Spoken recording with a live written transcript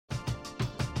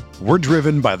We're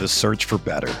driven by the search for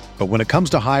better. But when it comes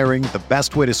to hiring, the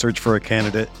best way to search for a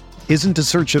candidate isn't to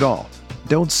search at all.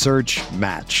 Don't search,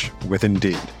 match with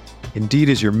Indeed. Indeed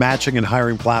is your matching and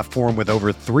hiring platform with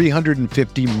over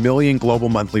 350 million global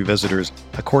monthly visitors,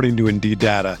 according to Indeed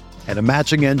data, and a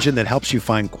matching engine that helps you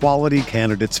find quality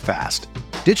candidates fast.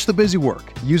 Ditch the busy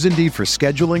work. Use Indeed for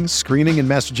scheduling, screening, and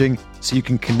messaging so you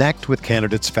can connect with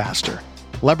candidates faster.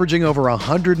 Leveraging over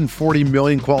 140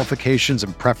 million qualifications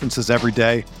and preferences every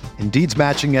day, Indeed's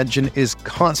matching engine is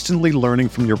constantly learning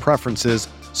from your preferences,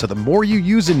 so the more you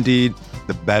use Indeed,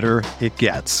 the better it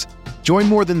gets. Join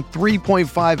more than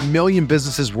 3.5 million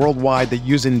businesses worldwide that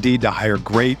use Indeed to hire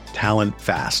great talent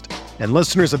fast. And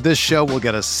listeners of this show will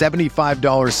get a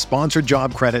 $75 sponsored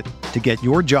job credit to get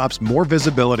your jobs more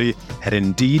visibility at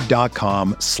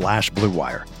Indeed.com/Blue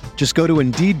Wire. Just go to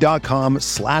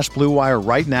Indeed.com/Blue Wire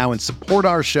right now and support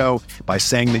our show by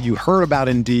saying that you heard about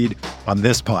Indeed on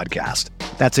this podcast.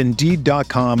 That's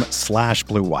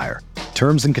Indeed.com/Blue Wire.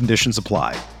 Terms and conditions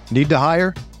apply. Need to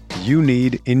hire? You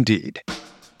need Indeed.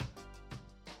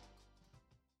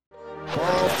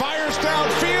 Burrow fires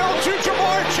downfield to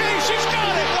Jamar Chase. He's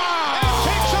got it. Wow. And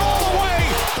takes it all the way.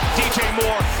 DJ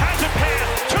Moore has a pass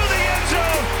to the end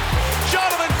zone.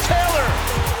 Jonathan Taylor.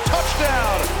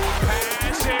 Touchdown.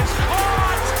 Pass is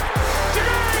caught.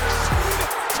 Diggs.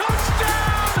 Touchdown.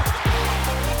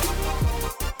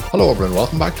 Hello everyone,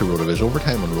 welcome back to RotoViz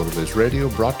Overtime on RotoViz Radio,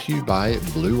 brought to you by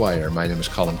Blue Wire. My name is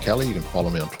Colin Kelly. You can follow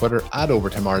me on Twitter at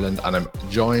Overtime Ireland, and I'm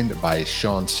joined by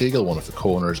Sean Siegel, one of the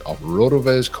co-owners of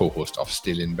RotoViz, co-host of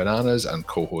Stealing Bananas, and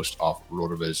co-host of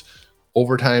RotoViz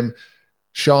Overtime.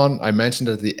 Sean, I mentioned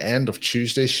at the end of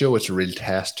Tuesday's show, it's a real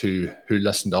test to who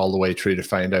listened all the way through to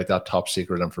find out that top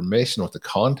secret information with the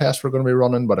contest we're going to be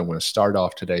running, but I'm going to start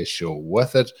off today's show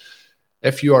with it.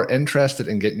 If you are interested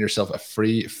in getting yourself a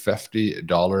free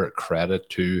 $50 credit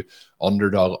to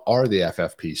Underdog or the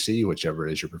FFPC, whichever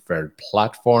is your preferred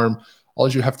platform, all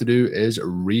you have to do is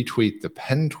retweet the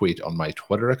pinned tweet on my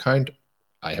Twitter account.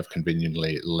 I have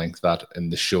conveniently linked that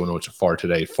in the show notes for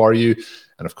today for you.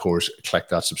 And of course, click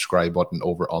that subscribe button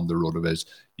over on the RotoViz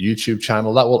YouTube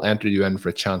channel. That will enter you in for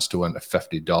a chance to win a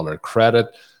 $50 credit.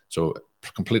 So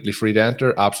completely free to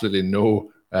enter, absolutely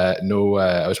I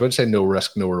was about to say no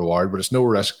risk, no reward, but it's no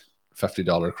risk,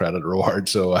 $50 credit reward.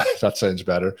 So that sounds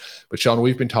better. But Sean,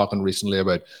 we've been talking recently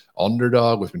about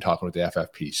Underdog. We've been talking about the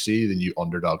FFPC. The new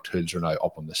Underdog tools are now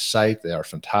up on the site. They are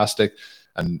fantastic.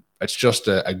 And it's just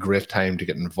a great time to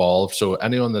get involved. So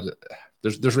anyone that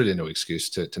there's really no excuse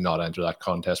to not enter that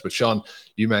contest. But Sean,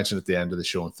 you mentioned at the end of the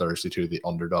show on Thursday too, the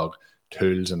Underdog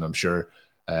tools, and I'm sure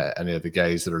any of the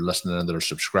guys that are listening and that are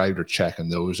subscribed are checking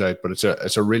those out. But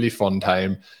it's a really fun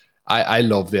time. I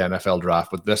love the NFL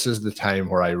draft, but this is the time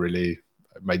where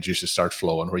my juices start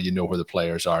flowing, where you know where the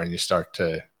players are and you start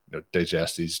to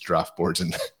digest these draft boards,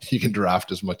 and you can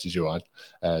draft as much as you want.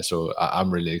 So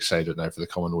I'm really excited now for the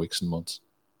coming weeks and months.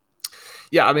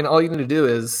 Yeah, I mean, all you need to do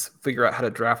is figure out how to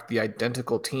draft the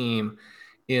identical team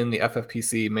in the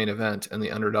FFPC main event and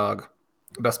the Underdog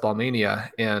Best Ball Mania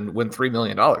and win $3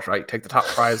 million, right? Take the top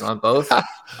prize on both. I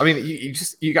mean,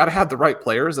 you got to have the right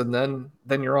players, and then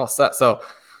you're all set. So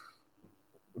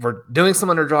we're doing some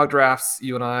Underdog drafts.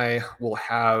 You and I will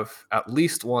have at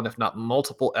least one, if not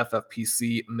multiple,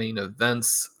 FFPC main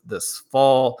events this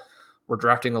fall. We're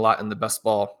drafting a lot in the Best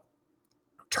Ball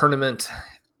tournament,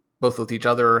 both with each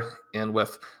other and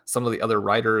with some of the other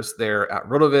writers there at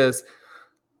RotoViz.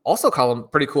 Also, Colin,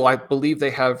 pretty cool. I believe they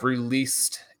have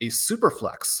released a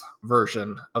Superflex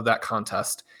version of that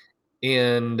contest,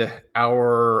 and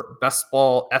our Best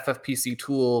Ball FFPC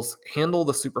tools handle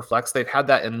the Superflex. They've had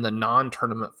that in the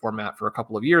non-tournament format for a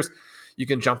couple of years. You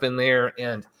can jump in there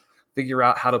and figure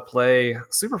out how to play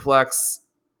Superflex.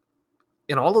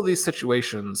 In all of these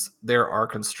situations, there are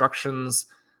constructions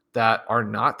that are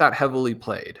not that heavily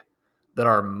played that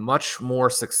are much more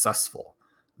successful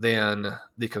than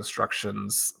the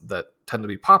constructions that tend to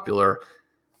be popular.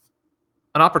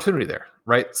 An opportunity there,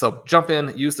 right? So jump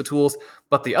in, use the tools.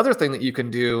 But the other thing that you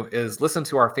can do is listen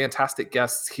to our fantastic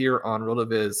guests here on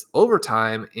RotoViz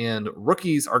Overtime, and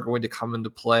rookies are going to come into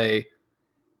play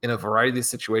in a variety of these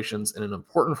situations in an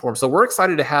important form. So we're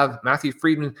excited to have Matthew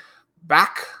Friedman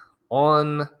back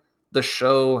on the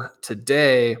show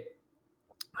today.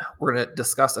 We're going to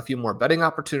discuss a few more betting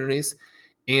opportunities,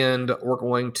 and we're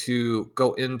going to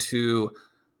go into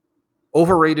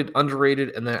overrated, underrated,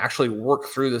 and then actually work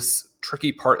through this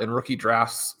tricky part in rookie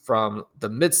drafts from the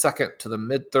mid-second to the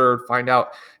mid-third, find out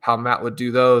how Matt would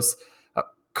do those.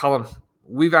 Colin,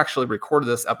 we've actually recorded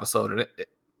this episode, and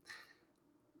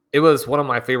it was one of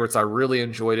my favorites. I really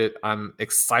enjoyed it. I'm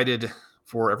excited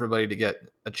for everybody to get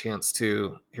a chance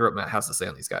to hear what Matt has to say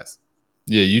on these guys.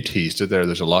 Yeah, you teased it there.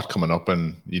 There's a lot coming up,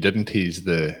 and you didn't tease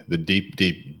the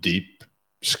deep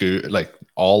school, like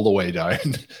all the way down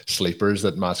sleepers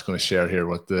that Matt's going to share here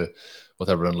with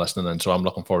everyone listening. And so I'm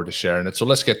looking forward to sharing it. So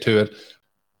let's get to it.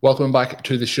 Welcome back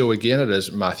to the show again. It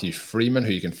is Matthew Freeman,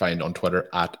 who you can find on Twitter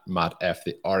at Matt F.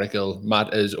 The Oracle.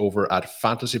 Matt is over at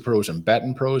Fantasy Pros and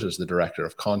Betting Pros as the director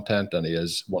of content, and he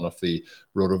is one of the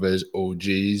RotoViz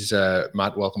OGs.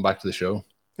 Matt, welcome back to the show.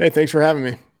 Hey, thanks for having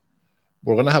me.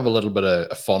 We're going to have a little bit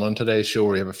of fun on today's show.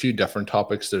 We have a few different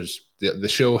topics. There's the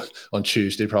show on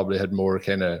Tuesday probably had more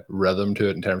kind of rhythm to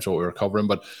it in terms of what we were covering,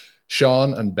 but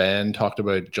Sean and Ben talked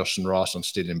about Justin Ross on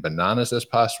Stadium Bananas this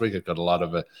past week. It got a lot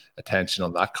of attention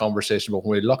on that conversation. But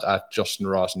when we look at Justin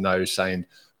Ross now signed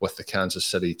with the Kansas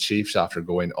City Chiefs after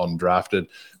going undrafted,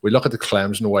 we look at the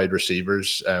Clemson wide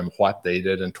receivers, what they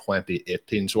did in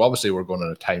 2018. So obviously we're going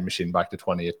on a time machine back to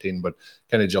 2018, but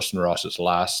kind of Justin Ross's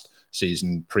last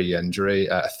season pre-injury,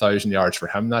 1,000 yards for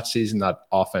him that season. That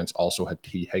offense also had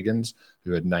T. Higgins,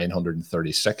 who had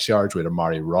 936 yards. We had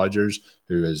Amari Rodgers,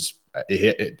 who is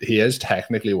he is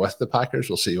technically with the Packers.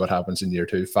 We'll see what happens in year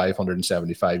two.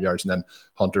 575 yards, and then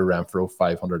Hunter Renfrow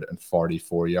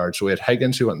 544 yards. So we had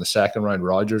Higgins, who went in the second round,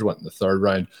 Rodgers went in the third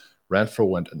round, Renfrow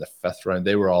went in the fifth round.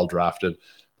 They were all drafted,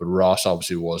 but Ross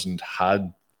obviously wasn't.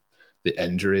 Had the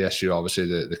injury issue, obviously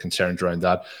the concerns around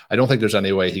that. I don't think there's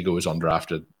any way he goes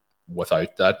undrafted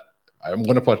without that. I'm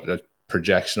going to put a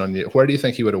projection on you. Where do you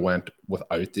think he would have went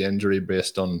without the injury,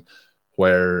 based on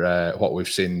where what we've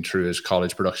seen through his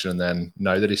college production? And then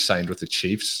now that he's signed with the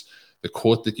Chiefs, the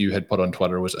quote that you had put on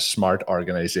Twitter was, "A smart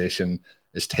organization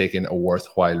is taking a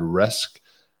worthwhile risk."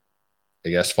 I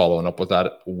guess following up with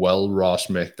that, will Ross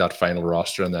make that final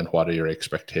roster? And then what are your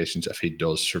expectations if he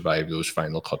does survive those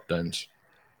final cut downs?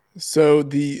 So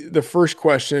the first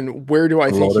question, where do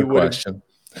I think he would have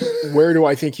where do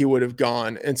I think he would have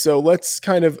gone? And so let's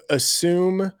kind of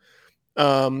assume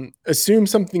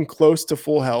something close to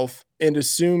full health, and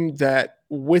assume that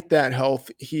with that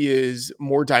health, he is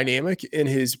more dynamic in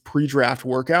his pre-draft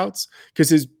workouts, because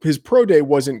his pro day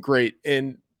wasn't great.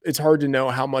 And it's hard to know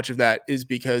how much of that is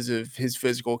because of his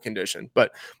physical condition,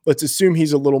 but let's assume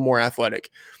he's a little more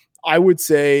athletic. I would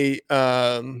say,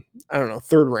 I don't know,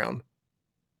 third round.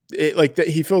 Like that,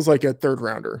 he feels like a third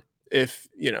rounder. If,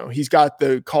 he's got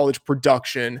the college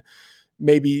production,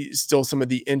 maybe still some of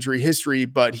the injury history,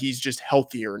 but he's just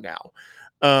healthier now.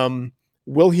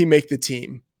 Will he make the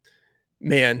team?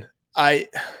 Man,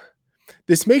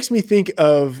 this makes me think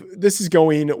of, this is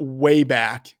going way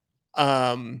back.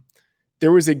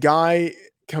 There was a guy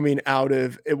coming out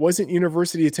of, it wasn't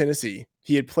University of Tennessee.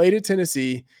 He had played at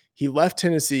Tennessee. He left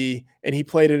Tennessee and he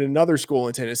played at another school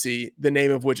in Tennessee, the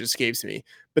name of which escapes me.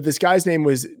 But this guy's name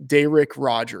was Derrick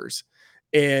Rogers.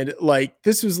 And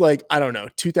this was I don't know,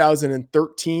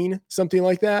 2013, something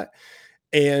like that.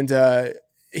 And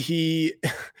he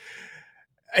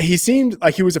seemed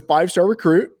like he was a 5-star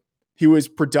recruit. He was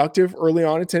productive early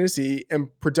on in Tennessee and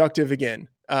productive again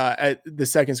at the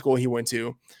second school he went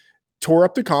to. Tore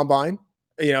up the combine,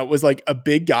 was like a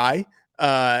big guy,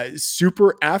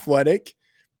 super athletic,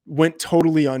 went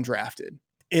totally undrafted.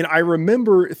 And I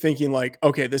remember thinking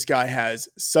okay, this guy has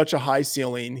such a high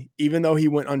ceiling, even though he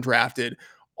went undrafted.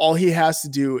 All he has to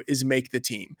do is make the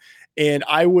team. And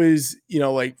I was,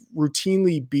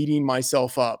 routinely beating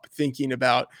myself up thinking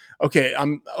about, okay,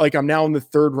 I'm now in the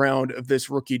third round of this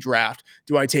rookie draft.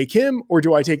 Do I take him or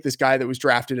do I take this guy that was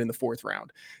drafted in the fourth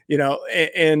round?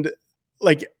 And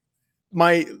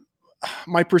my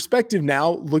perspective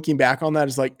now looking back on that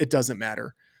is it doesn't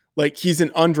matter. He's an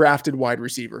undrafted wide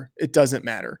receiver. It doesn't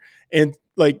matter. And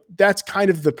that's kind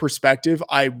of the perspective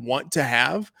I want to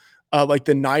have,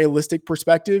 the nihilistic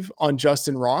perspective on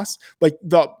Justin Ross.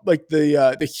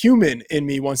 The human in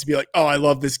me wants to be oh, I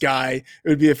love this guy. It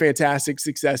would be a fantastic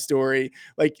success story.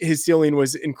 His ceiling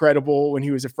was incredible when he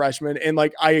was a freshman. And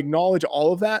I acknowledge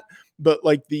all of that. But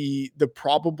the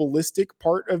probabilistic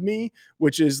part of me,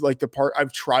 which is the part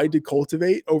I've tried to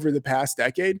cultivate over the past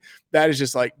decade, that is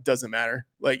just doesn't matter.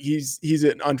 He's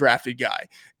an undrafted guy.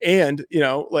 And,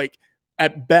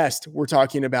 at best, we're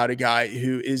talking about a guy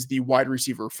who is the wide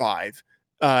receiver 5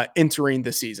 entering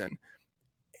the season.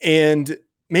 And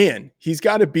man, he's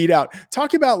got to beat out,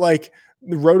 talk about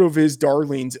the RotoViz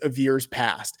darlings of years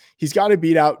past. He's got to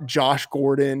beat out Josh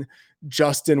Gordon,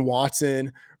 Justin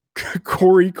Watson,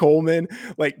 Corey Coleman,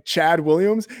 Chad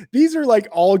Williams. These are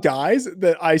all guys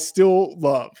that I still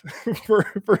love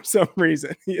for some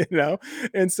reason,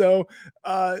 And so,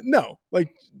 no,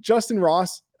 Justin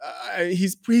Ross,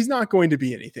 he's not going to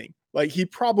be anything. He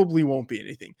probably won't be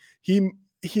anything.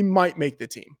 He might make the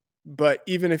team. But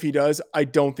even if he does, I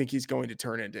don't think he's going to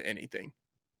turn into anything.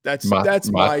 That's Matt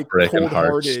my breaking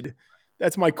hearts.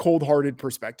 cold-hearted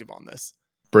perspective on this.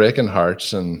 Breaking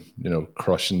hearts and,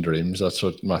 crushing dreams. That's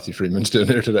what Matthew Freeman's doing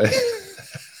here today.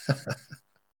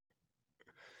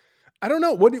 I don't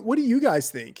know. What do you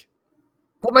guys think?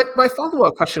 Well, my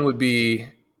follow-up question would be,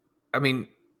 I mean,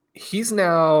 he's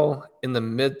now in the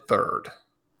mid-third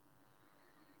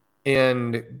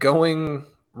and going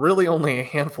really only a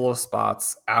handful of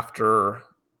spots after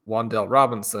Wan'Dale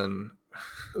Robinson,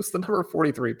 who's the number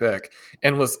 43 pick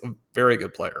and was a very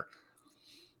good player.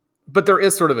 But there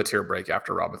is sort of a tier break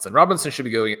after Robinson. Robinson should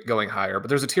be going higher, but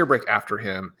there's a tier break after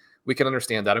him. We can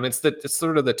understand that. I mean, it's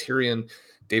sort of the Tyrion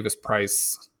Davis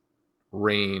Price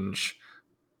range.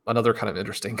 Another kind of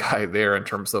interesting guy there in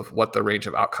terms of what the range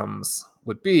of outcomes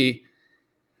would be.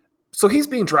 So he's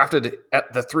being drafted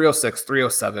at the 306,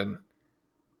 307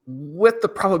 with the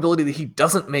probability that he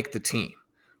doesn't make the team,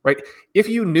 right? If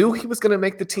you knew he was going to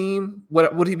make the team,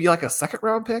 would he be like a second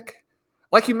round pick?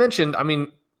 Like you mentioned, I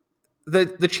mean,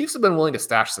 the Chiefs have been willing to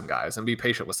stash some guys and be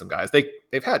patient with some guys.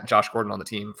 They've had Josh Gordon on the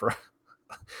team for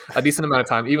a decent amount of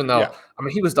time, even though, I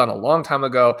mean, he was done a long time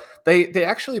ago. They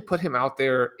actually put him out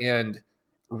there and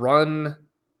run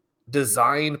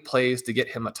design plays to get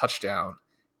him a touchdown,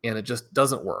 and it just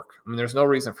doesn't work. I mean, there's no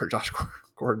reason for Josh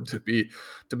Gordon to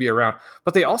be around.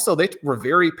 But they were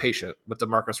very patient with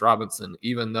DeMarcus Robinson,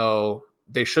 even though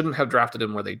they shouldn't have drafted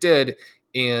him where they did,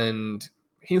 and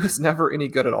he was never any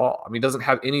good at all. I mean, he doesn't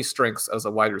have any strengths as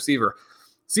a wide receiver.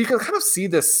 So you can kind of see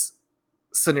this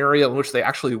scenario in which they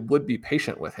actually would be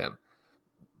patient with him.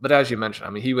 But as you mentioned,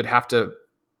 I mean, he would have to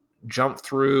jump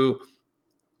through.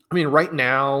 I mean, right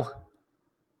now,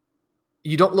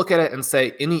 you don't look at it and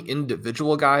say any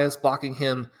individual guy is blocking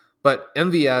him, but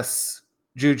MVS,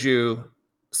 Juju,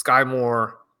 Sky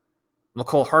Moore,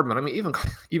 Mecole Hardman. I mean,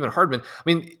 even Hardman. I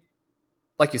mean,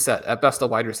 like you said, at best a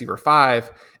wide receiver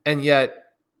 5, and yet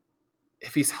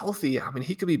if he's healthy, I mean,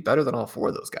 he could be better than all 4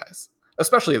 of those guys,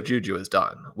 especially if Juju is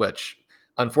done, which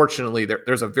unfortunately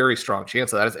there's a very strong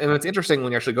chance of that. And it's interesting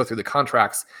when you actually go through the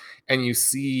contracts and you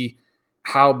see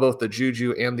how both the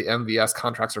Juju and the MVS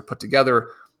contracts are put together.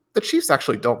 The Chiefs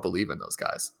actually don't believe in those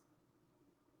guys.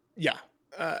 Yeah.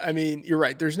 I mean, you're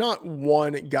right. There's not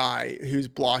one guy who's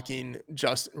blocking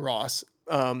Justin Ross.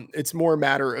 It's more a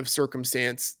matter of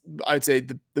circumstance. I'd say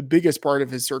the biggest part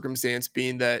of his circumstance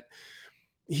being that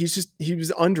he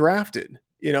was undrafted,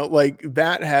 like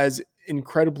that has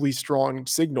incredibly strong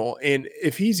signal. And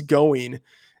if he's going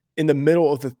in the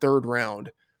middle of the 3rd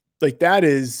round, like that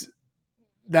is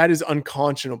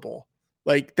unconscionable.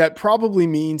 Like that probably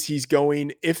means he's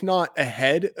going, if not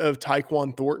ahead of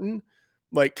Tyquan Thornton,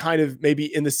 like kind of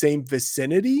maybe in the same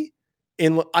vicinity.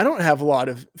 And I don't have a lot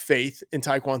of faith in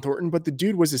Tyquan Thornton, but the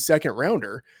dude was a 2nd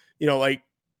rounder, like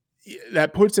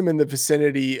that puts him in the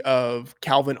vicinity of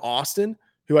Calvin Austin,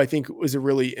 who I think was a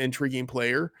really intriguing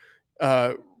player.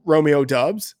 Romeo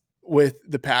Doubs with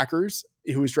the Packers,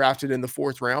 who was drafted in the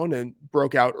 4th round and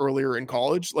broke out earlier in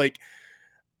college. Like,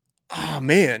 oh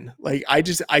man, like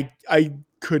I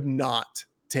could not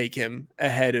take him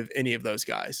ahead of any of those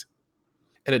guys.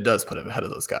 And it does put him ahead of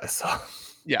those guys. So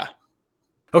yeah.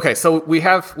 Okay, so we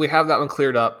have that one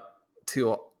cleared up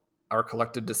to our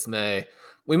collective dismay.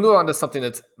 We move on to something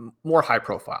that's more high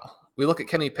profile. We look at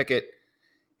Kenny Pickett.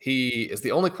 He is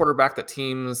the only quarterback that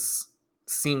teams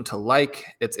seem to like.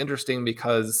 It's interesting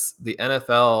because the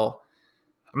NFL,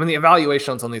 I mean, the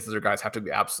evaluations on these other guys have to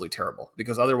be absolutely terrible,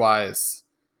 because otherwise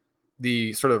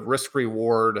the sort of risk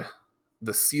reward,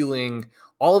 the ceiling,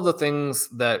 all of the things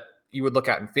that you would look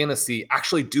at in fantasy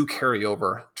actually do carry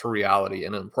over to reality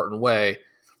in an important way.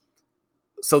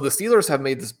 So the Steelers have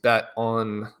made this bet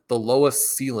on the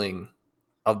lowest ceiling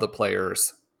of the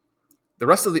players. The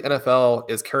rest of the NFL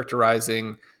is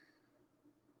characterizing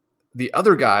the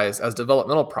other guys as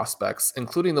developmental prospects,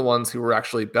 including the ones who were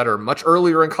actually better much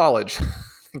earlier in college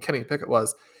than Kenny Pickett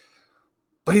was.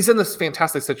 But he's in this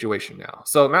fantastic situation now.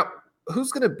 So Matt,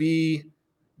 who's going to be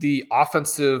the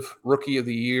offensive rookie of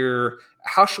the year?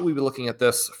 How should we be looking at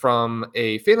this from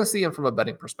a fantasy and from a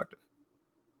betting perspective?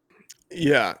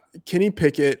 Yeah, Kenny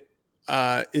Pickett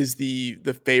is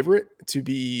the favorite to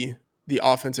be the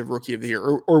offensive rookie of the year,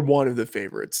 or one of the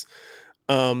favorites.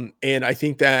 And I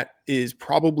think that is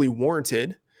probably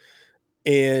warranted.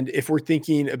 And if we're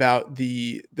thinking about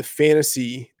the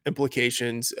fantasy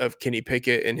implications of Kenny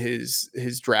Pickett and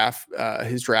his draft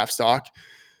stock,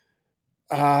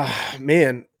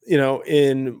 man,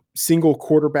 in single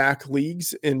quarterback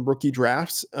leagues in rookie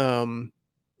drafts,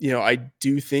 I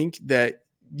do think that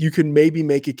you can maybe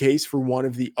make a case for one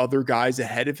of the other guys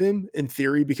ahead of him in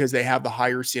theory, because they have the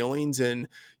higher ceilings and,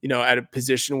 at a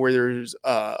position where there's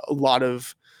a lot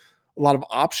of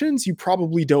options, you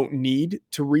probably don't need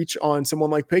to reach on someone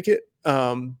like Pickett.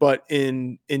 But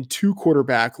in 2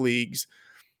 quarterback leagues,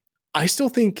 I still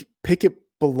think Pickett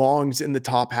belongs in the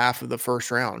top half of the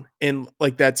first round. And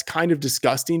like, that's kind of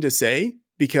disgusting to say,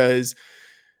 because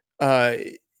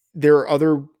there are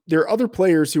other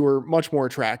players who are much more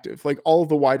attractive. Like all of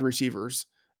the wide receivers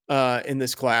in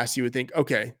this class, you would think,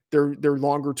 okay, they're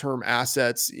longer term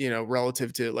assets,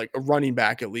 relative to like a running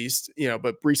back at least,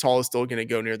 but Breece Hall is still going to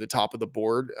go near the top of the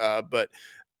board. But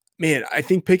man, I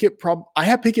think I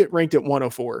have Pickett ranked at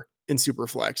 104 in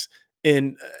Superflex,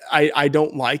 and I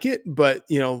don't like it, but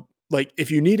like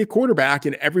if you need a quarterback,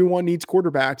 and everyone needs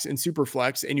quarterbacks in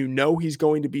Superflex, and he's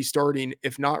going to be starting,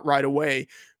 if not right away,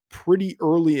 pretty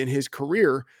early in his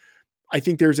career, I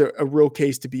think there's a real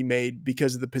case to be made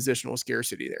because of the positional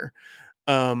scarcity there.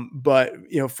 But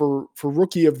for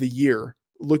rookie of the year,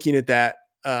 looking at that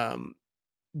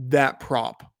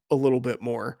prop a little bit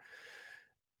more,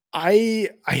 I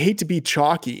hate to be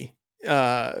chalky,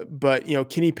 but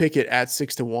Kenny Pickett at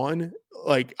 6-1,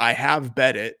 like I have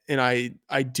bet it, and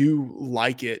I do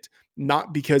like it,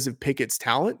 not because of Pickett's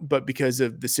talent, but because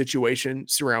of the situation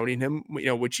surrounding him,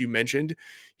 which you mentioned.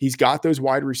 He's got those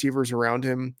wide receivers around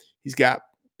him. He's got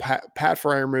Pat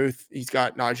Freiermuth. He's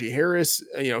got Najee Harris.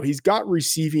 He's got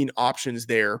receiving options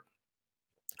there.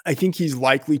 I think he's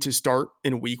likely to start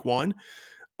in week 1.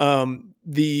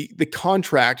 The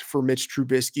contract for Mitch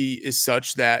Trubisky is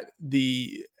such that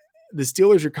the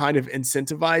Steelers are kind of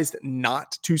incentivized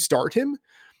not to start him.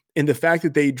 And the fact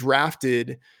that they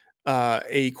drafted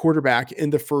a quarterback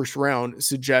in the first round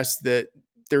suggests that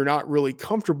they're not really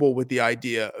comfortable with the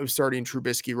idea of starting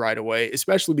Trubisky right away,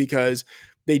 especially because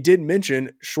they did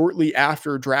mention shortly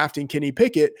after drafting Kenny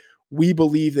Pickett, we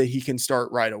believe that he can start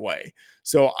right away.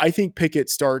 So I think Pickett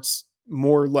starts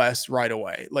more or less right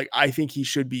away. Like I think he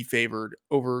should be favored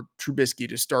over Trubisky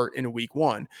to start in week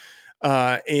 1.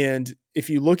 And if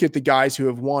you look at the guys who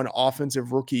have won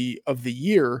Offensive Rookie of the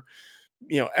Year,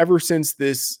 ever since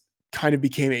this kind of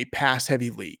became a pass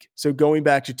heavy league. So going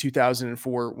back to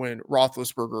 2004, when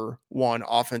Roethlisberger won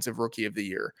Offensive Rookie of the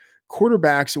Year,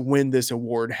 quarterbacks win this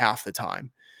award half the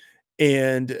time.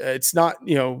 And it's not,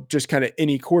 just kind of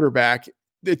any quarterback.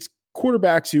 It's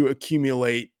quarterbacks who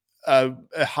accumulate a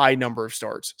high number of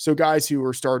starts. So guys who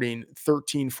are starting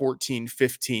 13, 14,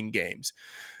 15 games.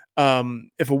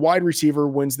 If a wide receiver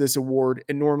wins this award,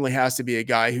 it normally has to be a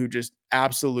guy who just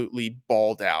absolutely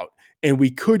balled out. And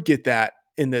we could get that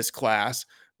in this class,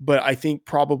 but I think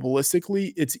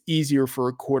probabilistically it's easier for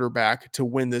a quarterback to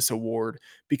win this award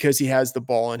because he has the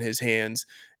ball in his hands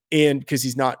and because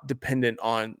he's not dependent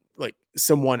on like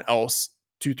someone else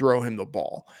to throw him the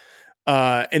ball.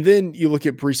 And then you look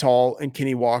at Breece Hall and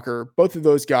Kenny Walker, both of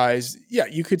those guys. Yeah,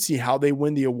 you could see how they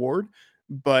win the award,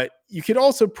 but you could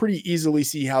also pretty easily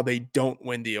see how they don't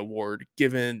win the award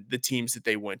given the teams that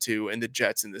they went to and the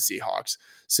Jets and the Seahawks.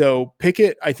 So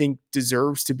Pickett, I think,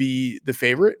 deserves to be the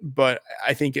favorite, but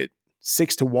I think at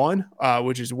 6-1,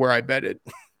 which is where I bet it,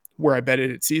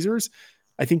 at Caesars,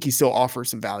 I think he still offers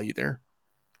some value there.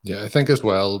 Yeah, I think as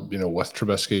well, with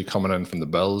Trubisky coming in from the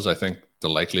Bills, I think the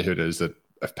likelihood is that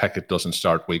if Pickett doesn't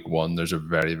start week 1, there's a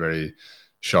very, very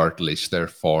short leash there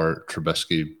for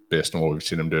Trubisky based on what we've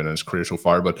seen him doing in his career so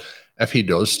far. But if he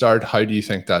does start, how do you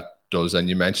think that does? And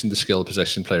you mentioned the skill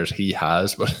position players he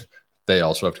has, but they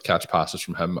also have to catch passes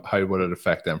from him. How would it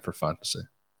affect them for fantasy?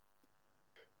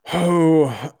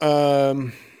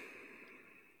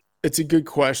 It's a good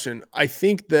question. I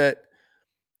think that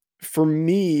for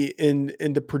me in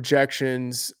the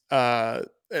projections, when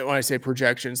I say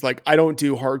projections, like I don't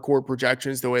do hardcore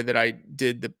projections the way that I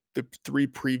did the 3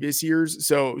 previous years.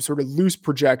 So sort of loose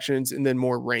projections and then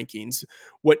more rankings.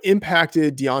 What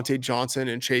impacted Deontay Johnson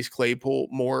and Chase Claypool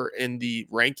more in the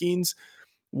rankings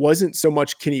wasn't so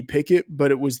much Kenny Pickett,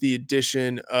 but it was the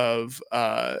addition of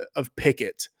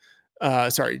Pickens,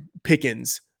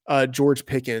 George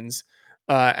Pickens,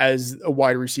 as a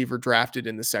wide receiver drafted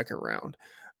in the second round.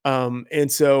 And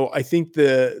so I think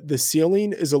the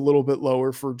ceiling is a little bit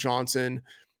lower for Johnson.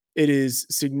 It is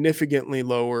significantly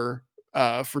lower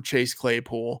for Chase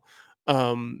Claypool.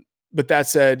 But that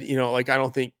said, I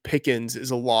don't think Pickens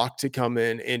is a lock to come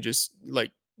in and just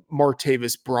like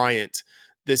Martavis Bryant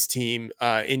this team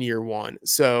in year 1.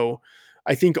 So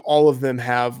I think all of them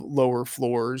have lower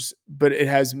floors, but it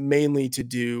has mainly to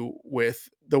do with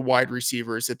the wide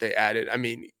receivers that they added. I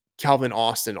mean, Calvin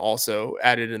Austin also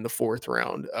added in the 4th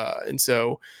round. And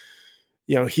so,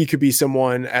 he could be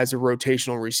someone as a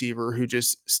rotational receiver who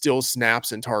just still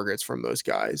snaps and targets from those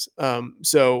guys.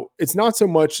 So it's not so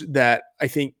much that I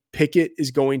think Pickett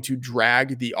is going to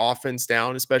drag the offense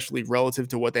down, especially relative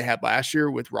to what they had last year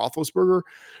with Roethlisberger.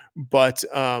 But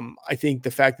I think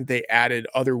the fact that they added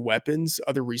other weapons,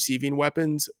 other receiving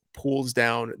weapons, pulls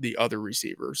down the other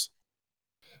receivers.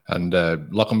 And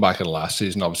looking back at last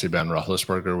season, obviously Ben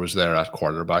Roethlisberger was there at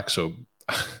quarterback. So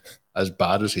as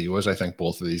bad as he was, I think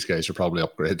both of these guys are probably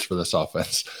upgrades for this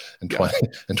offense in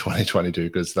 2022,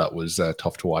 because that was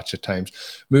tough to watch at times.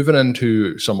 Moving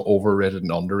into some overrated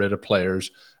and underrated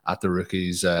players at the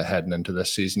rookies heading into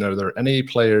this season, are there any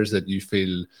players that you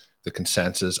feel the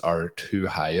consensus are too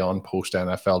high on post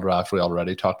NFL draft? We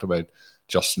already talked about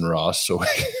Justin Ross, so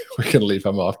we can leave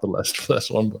him off the list for this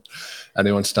one. But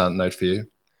anyone standing out for you?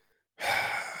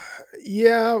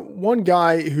 Yeah, one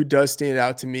guy who does stand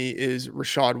out to me is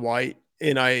Rachaad White.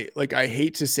 And I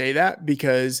hate to say that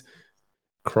because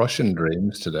crushing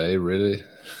dreams today, really.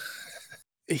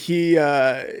 He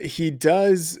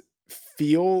does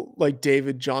feel like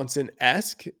David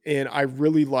Johnson-esque, and I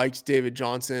really liked David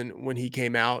Johnson when he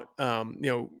came out.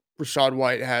 Rachaad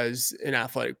White has an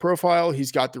athletic profile.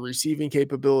 He's got the receiving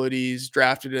capabilities,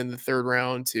 drafted in the 3rd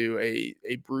round to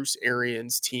a Bruce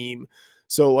Arians team.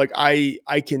 So I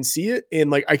can see it.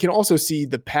 And I can also see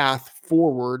the path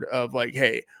forward of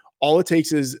hey, all it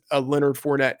takes is a Leonard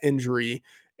Fournette injury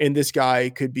and this guy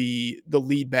could be the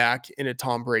lead back in a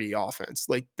Tom Brady offense.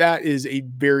 That is a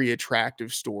very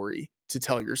attractive story to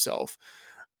tell yourself.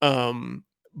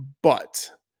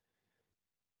 But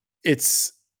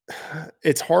it's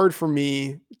hard for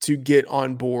me to get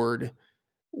on board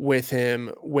with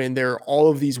him when there are all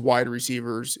of these wide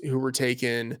receivers who were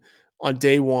taken on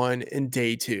day 1 and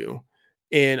day 2.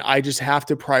 And I just have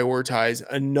to prioritize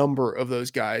a number of those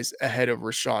guys ahead of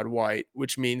Rachaad White,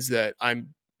 which means that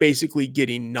I'm basically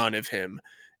getting none of him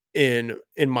in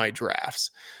my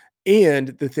drafts. And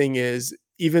the thing is,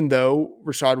 even though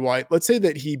Rachaad White, let's say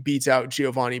that he beats out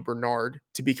Giovanni Bernard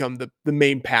to become the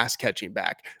main pass catching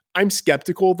back. I'm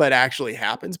skeptical that actually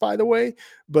happens, by the way,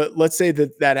 but let's say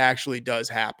that actually does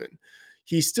happen.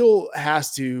 He still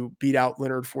has to beat out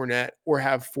Leonard Fournette or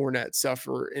have Fournette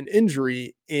suffer an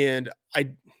injury. And I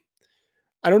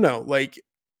don't know,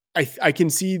 I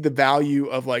can see the value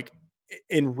of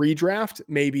in redraft,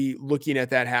 maybe looking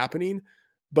at that happening,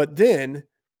 but then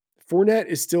Fournette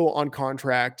is still on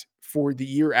contract for the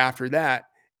year after that,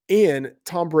 and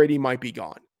Tom Brady might be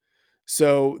gone.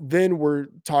 So then we're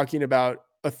talking about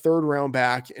a 3rd round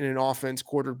back in an offense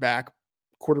quarterbacked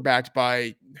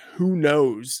by who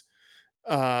knows.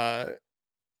 I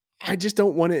just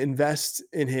don't want to invest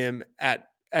in him at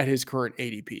his current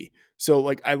ADP.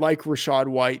 So I like Rachaad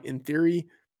White in theory,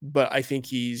 but I think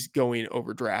he's going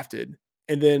overdrafted.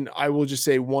 And then I will just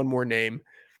say one more name.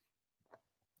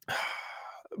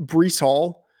 Breece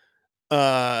Hall,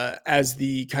 as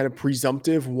the kind of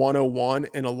presumptive 101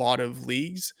 in a lot of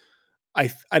leagues. I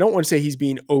don't want to say he's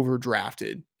being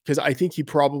overdrafted, because I think he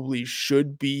probably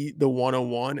should be the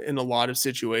 101 in a lot of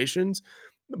situations.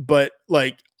 But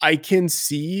I can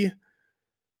see,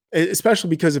 especially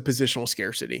because of positional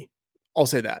scarcity, I'll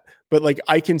say that. But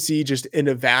I can see just in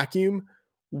a vacuum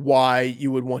why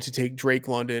you would want to take Drake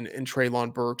London and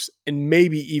Treylon Burks and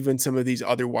maybe even some of these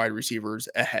other wide receivers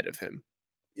ahead of him.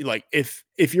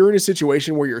 If you're in a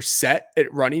situation where you're set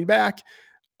at running back,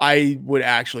 I would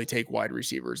actually take wide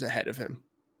receivers ahead of him.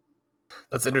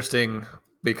 That's interesting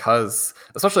because,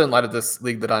 especially in light of this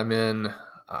league that I'm in,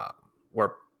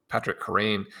 where Patrick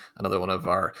Kerrane, another one of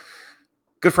our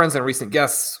good friends and recent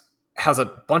guests, has a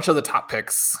bunch of the top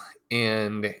picks,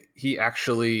 and he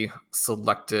actually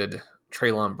selected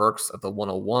Treylon Burks at the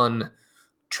 101,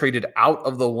 traded out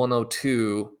of the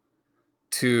 102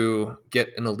 to get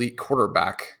an elite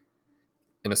quarterback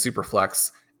in a super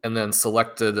flex, and then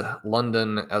selected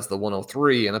London as the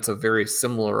 103. And that's a very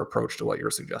similar approach to what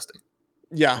you're suggesting.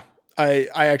 Yeah,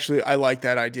 I like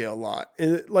that idea a lot.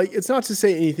 And it's not to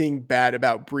say anything bad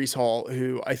about Breece Hall,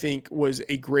 who I think was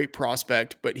a great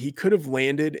prospect, but he could have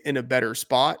landed in a better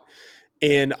spot.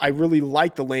 And I really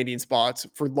like the landing spots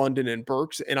for London and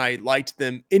Burks, and I liked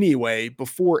them anyway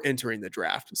before entering the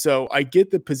draft. So I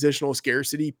get the positional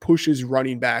scarcity pushes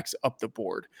running backs up the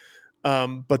board.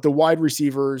 But the wide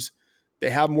receivers,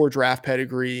 they have more draft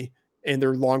pedigree and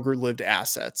they're longer lived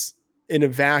assets. In a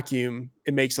vacuum,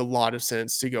 it makes a lot of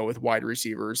sense to go with wide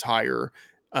receivers higher.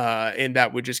 And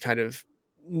that would just kind of,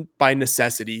 by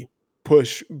necessity,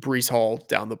 push Breece Hall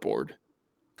down the board.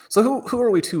 So who are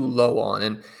we too low on?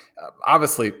 And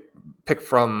obviously pick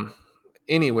from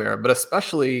anywhere, but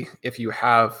especially if you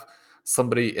have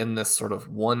somebody in this sort of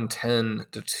 110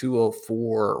 to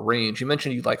 204 range. You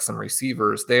mentioned you'd like some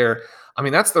receivers there. I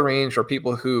mean, that's the range for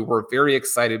people who were very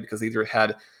excited because they either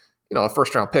had, a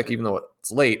first round pick, even though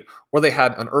it's late, or they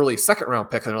had an early second round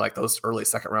pick. And they're like, those early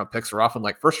second round picks are often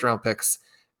like first round picks.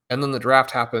 And then the draft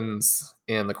happens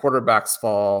and the quarterbacks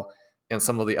fall and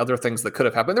some of the other things that could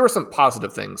have happened. There were some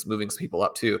positive things moving people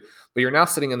up too, but you're now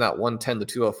sitting in that 110 to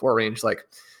 204 range. Like,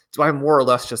 do I more or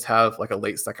less just have like a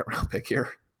late second round pick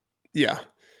here? Yeah.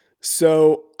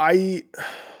 So I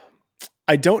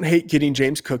don't hate getting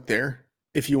James Cook there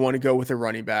if you want to go with a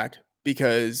running back,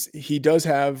 because he does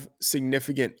have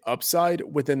significant upside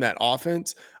within that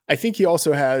offense. I think he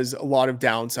also has a lot of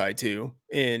downside too.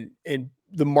 And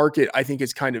the market, I think,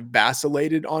 is kind of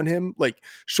vacillated on him. Like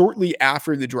shortly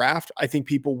after the draft, I think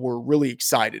people were really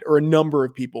excited, or a number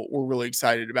of people were really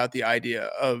excited about the idea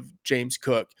of James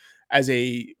Cook as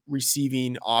a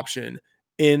receiving option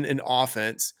in an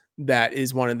offense that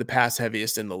is one of the pass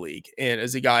heaviest in the league, and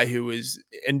as a guy who is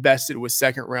invested with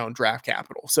second round draft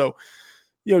capital. So,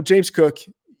 James Cook,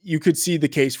 you could see the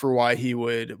case for why he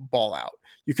would ball out.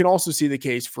 You can also see the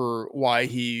case for why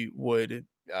he would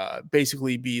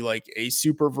basically be like a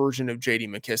super version of JD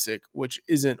McKissick, which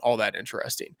isn't all that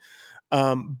interesting.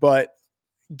 But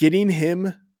getting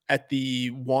him at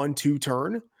the 1-2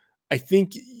 turn, I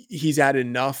think he's at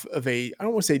enough of I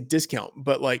don't want to say discount,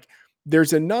 but like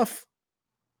there's enough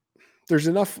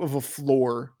of a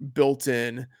floor built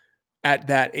in at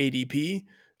that ADP,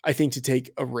 I think, to take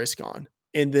a risk on.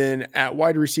 And then at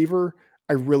wide receiver,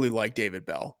 I really like David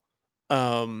Bell.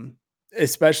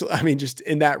 Especially, I mean, just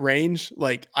in that range,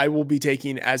 like I will be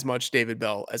taking as much David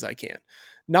Bell as I can,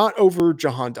 not over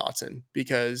Jahan Dotson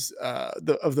because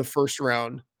of the first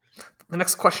round. The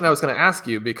next question I was going to ask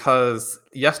you, because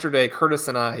yesterday Curtis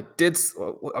and I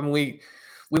we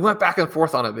went back and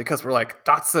forth on it because we're like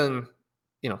Dotson,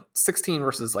 16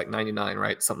 versus like 99,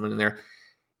 right? Something in there.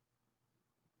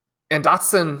 And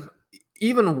Dotson,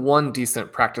 even one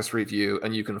decent practice review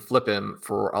and you can flip him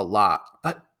for a lot.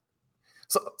 But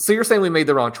so you're saying we made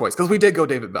the wrong choice because we did go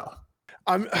David Bell.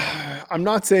 I'm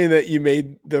not saying that you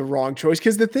made the wrong choice,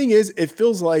 because the thing is, it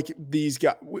feels like these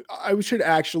guys, I should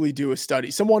actually do a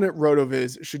study. Someone at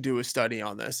RotoViz should do a study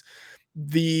on this.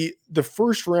 The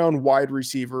first round wide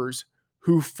receivers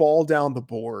who fall down the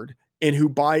board and who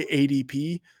by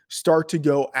ADP start to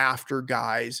go after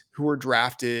guys who are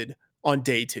drafted on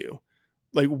day 2.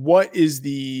 Like, what is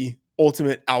the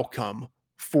ultimate outcome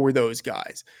for those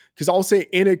guys? Because I'll say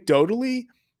anecdotally,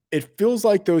 it feels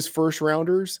like those first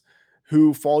rounders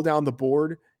who fall down the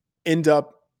board end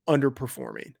up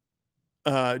underperforming,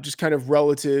 just kind of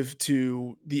relative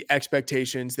to the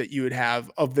expectations that you would have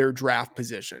of their draft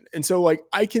position. And so like,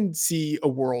 I can see a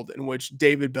world in which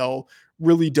David Bell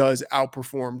really does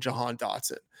outperform Jahan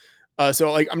Dotson.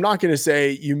 So like, I'm not going to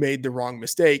say you made the wrong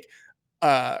mistake,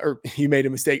 or you made a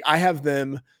mistake. I have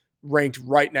them ranked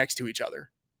right next to each other.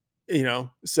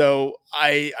 So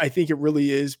I think it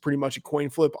really is pretty much a coin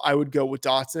flip. I would go with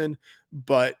Dotson,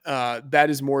 but that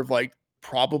is more of like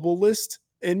probable list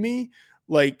in me.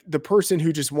 Like the person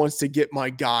who just wants to get my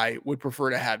guy would prefer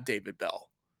to have David Bell.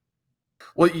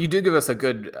 Well, you do give us a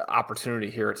good opportunity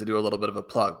here to do a little bit of a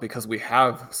plug, because we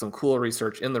have some cool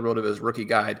research in the RotoViz rookie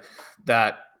guide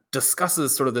that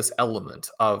discusses sort of this element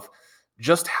of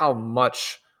just how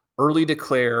much early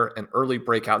declare and early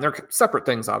breakout, and they're separate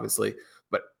things, obviously,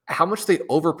 but how much they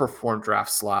overperform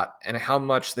draft slot and how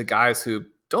much the guys who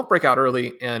don't break out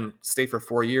early and stay for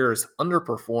 4 years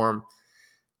underperform.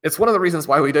 It's one of the reasons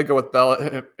why we did go with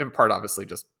Bell, in part, obviously,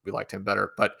 just we liked him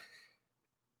better. But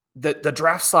the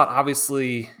draft slot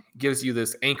obviously gives you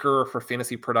this anchor for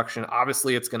fantasy production.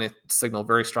 Obviously, it's going to signal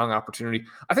very strong opportunity.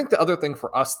 I think the other thing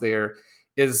for us there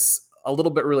is a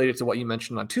little bit related to what you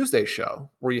mentioned on Tuesday's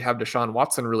show, where you have Deshaun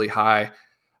Watson really high.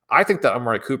 I think that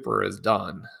Amari Cooper is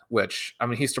done, which, I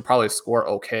mean, he should probably score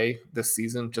okay this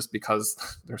season just because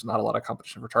there's not a lot of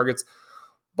competition for targets.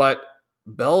 But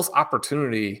Bell's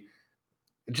opportunity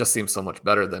just seems so much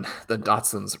better than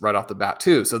Dotson's right off the bat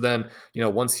too. So then,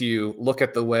 once you look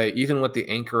at the way, even with the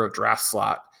anchor of draft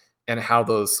slot and how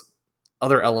those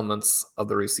other elements of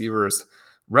the receiver's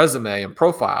resume and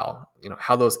profile,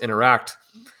 how those interact,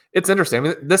 it's interesting. I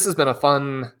mean, this has been a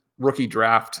fun rookie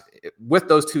draft with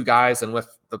those two guys and with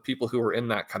the people who are in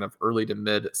that kind of early to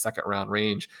mid second round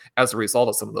range as a result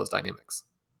of some of those dynamics.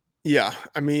 Yeah,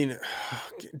 I mean,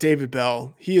 David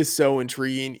Bell, he is so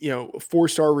intriguing.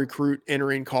 4-star recruit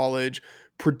entering college,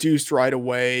 produced right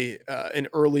away, an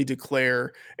early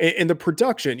declare, and the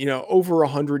production, over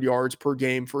 100 yards per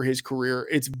game for his career.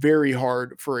 It's very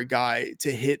hard for a guy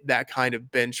to hit that kind of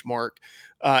benchmark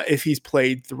if he's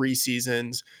played 3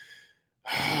 seasons.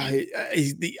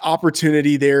 The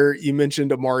opportunity there. You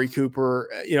mentioned Amari Cooper.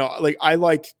 Like I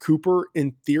like Cooper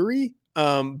in theory,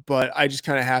 but I just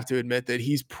kind of have to admit that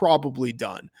he's probably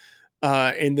done.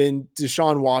 And then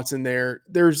Deshaun Watson there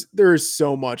is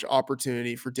so much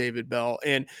opportunity for David Bell.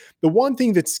 And the one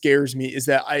thing that scares me is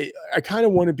that I kind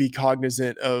of want to be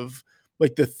cognizant of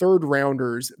like the third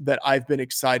rounders that I've been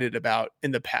excited about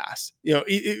in the past.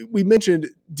 We mentioned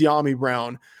De'Ami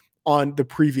Brown on the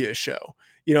previous show.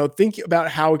 Think about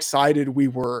how excited we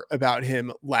were about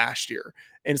him last year.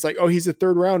 And it's like, oh, he's a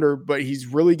third rounder, but he's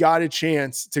really got a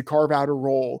chance to carve out a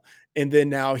role. And then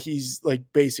now he's like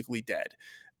basically dead.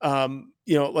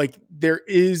 Like there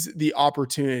is the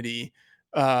opportunity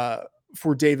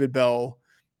for David Bell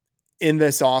in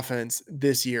this offense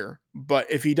this year.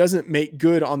 But if he doesn't make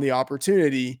good on the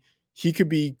opportunity, he could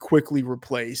be quickly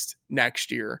replaced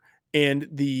next year. And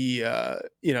the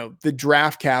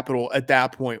draft capital at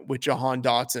that point with Jahan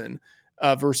Dotson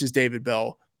versus David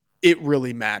Bell, it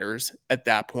really matters at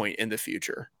that point in the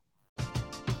future.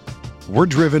 We're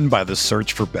driven by the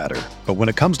search for better. But when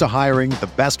it comes to hiring,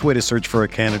 the best way to search for a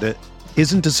candidate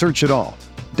isn't to search at all.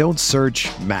 Don't search,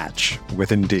 match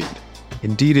with Indeed.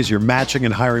 Indeed is your matching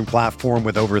and hiring platform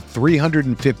with over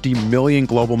 350 million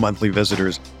global monthly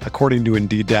visitors, according to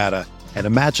Indeed data, and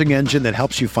a matching engine that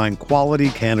helps you find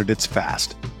quality candidates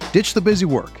fast. Ditch the busy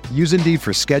work. Use Indeed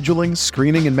for scheduling,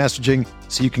 screening, and messaging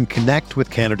so you can connect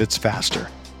with candidates faster.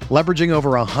 Leveraging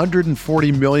over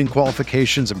 140 million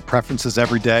qualifications and preferences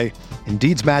every day,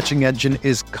 Indeed's matching engine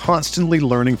is constantly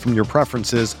learning from your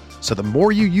preferences, so the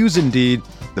more you use Indeed,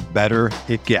 the better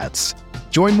it gets.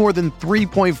 Join more than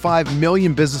 3.5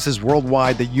 million businesses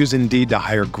worldwide that use Indeed to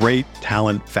hire great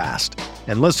talent fast.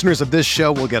 And listeners of this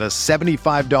show will get a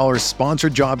 $75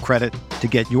 sponsored job credit to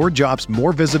get your jobs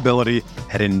more visibility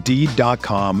at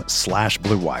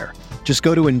Indeed.com/Blue Wire. Just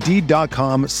go to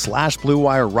Indeed.com/Blue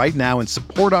Wire right now and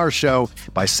support our show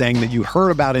by saying that you heard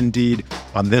about Indeed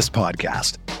on this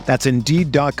podcast. That's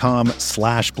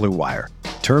Indeed.com/Blue Wire.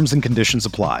 Terms and conditions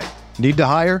apply. Need to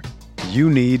hire? You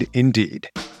need Indeed.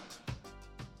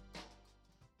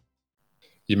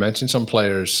 You mentioned some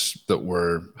players that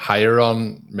were higher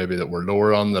on, maybe that were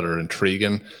lower on, that are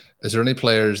intriguing. Is there any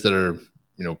players that are,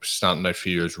 standing out for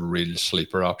you as real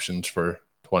sleeper options for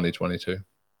 2022?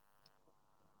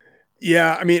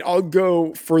 Yeah, I mean, I'll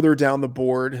go further down the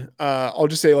board. I'll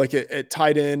just say like at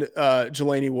tight end,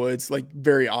 Jelani Woods, like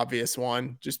very obvious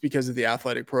one, just because of the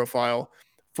athletic profile.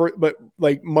 But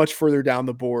like much further down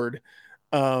the board,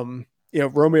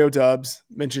 Romeo Doubs,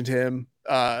 mentioned him,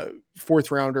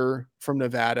 fourth rounder from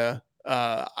Nevada.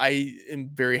 I am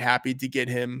very happy to get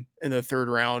him in the third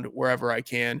round wherever I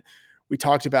can. We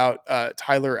talked about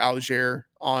Tyler Algier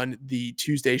on the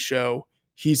Tuesday show.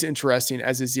 He's interesting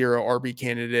as a zero RB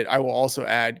candidate. I will also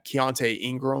add Keontae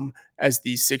Ingram as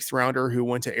the sixth rounder who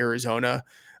went to Arizona.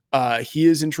 He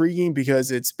is intriguing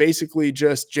because it's basically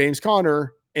just James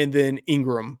Conner and then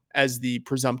Ingram as the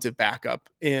presumptive backup.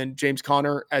 And James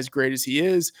Conner, as great as he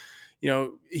is,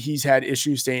 he's had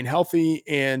issues staying healthy,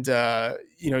 and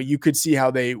you could see how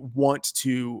they want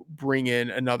to bring in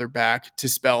another back to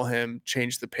spell him,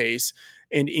 change the pace.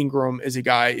 And Ingram is a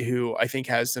guy who I think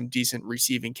has some decent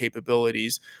receiving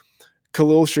capabilities.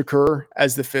 Khalil Shakur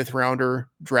as the fifth rounder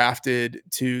drafted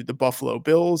to the Buffalo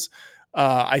Bills.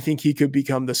 I think he could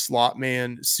become the slot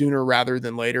man sooner rather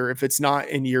than later. If it's not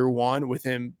in year one with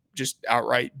him just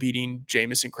outright beating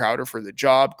Jamison Crowder for the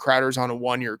job. Crowder's on a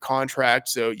 1-year contract,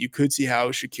 so you could see how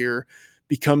Shakir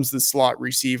becomes the slot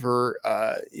receiver,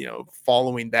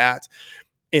 following that.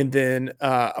 And then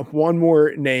one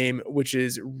more name, which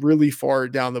is really far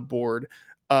down the board,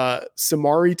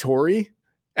 Samori Toure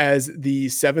as the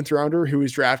seventh rounder who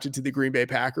was drafted to the Green Bay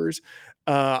Packers.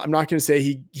 I'm not going to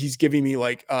say he's giving me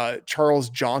like Charles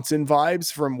Johnson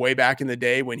vibes from way back in the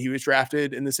day when he was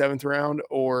drafted in the seventh round,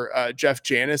 or Jeff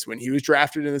Janis when he was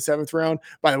drafted in the seventh round.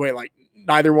 By the way, like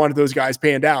neither one of those guys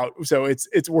panned out, so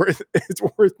it's worth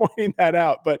pointing that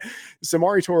out. But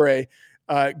Samori Toure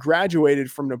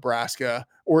graduated from Nebraska,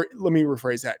 or let me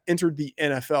rephrase that, entered the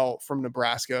NFL from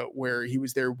Nebraska, where he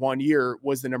was there 1 year,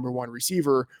 was the number one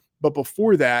receiver. But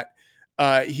before that,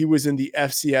 he was in the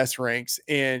FCS ranks,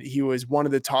 and he was one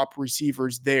of the top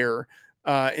receivers there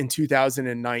in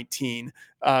 2019.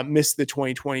 Missed the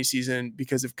 2020 season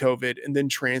because of COVID, and then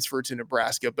transferred to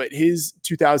Nebraska. But his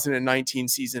 2019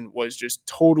 season was just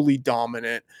totally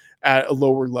dominant at a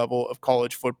lower level of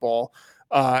college football.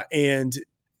 I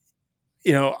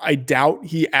doubt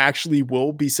he actually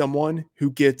will be someone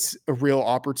who gets a real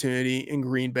opportunity in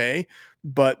Green Bay,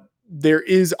 but there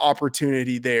is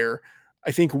opportunity there.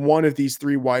 I think one of these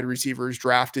three wide receivers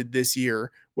drafted this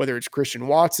year, whether it's Christian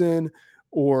Watson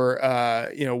or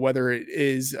whether it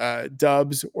is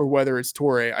Dubs or whether it's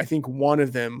Torrey, I think one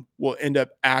of them will end up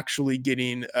actually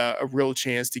getting a real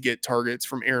chance to get targets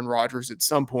from Aaron Rodgers at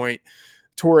some point.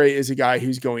 Torrey is a guy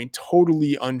who's going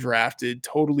totally undrafted,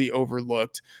 totally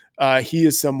overlooked. He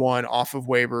is someone off of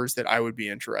waivers that I would be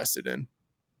interested in.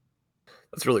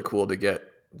 That's really cool to get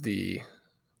the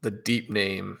deep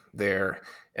name there,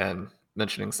 and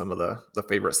mentioning some of the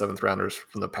favorite 7th rounders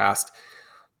from the past.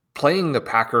 Playing the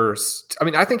Packers, I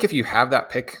mean, I think if you have that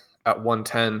pick at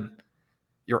 110,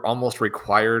 you're almost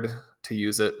required to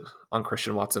use it on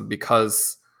Christian Watson,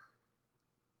 because,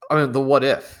 I mean, the what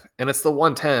if, and it's the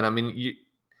 110. I mean,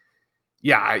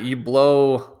 you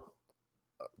blow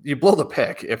the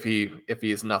pick if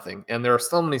he's nothing. And there are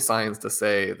so many signs to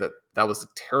say that was a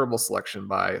terrible selection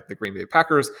by the Green Bay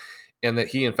Packers, and that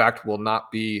he, in fact, will not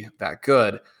be that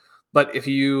good. But if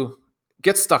you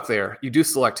get stuck there, you do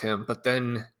select him, but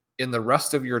then in the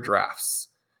rest of your drafts,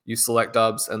 you select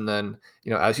Dubs, and then,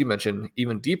 as you mentioned,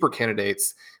 even deeper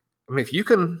candidates. I mean, if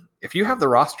you have the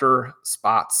roster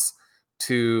spots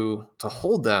to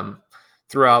hold them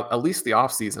throughout at least the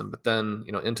offseason, but then,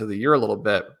 into the year a little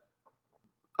bit,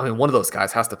 I mean, one of those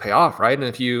guys has to pay off, right? And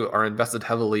if you are invested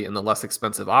heavily in the less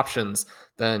expensive options,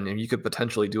 then you could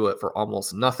potentially do it for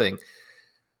almost nothing.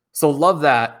 So love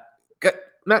that.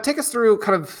 Matt, take us through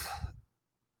kind of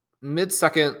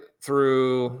mid-second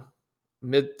through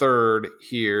mid-third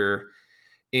here.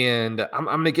 And I'm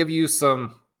going to give you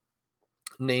some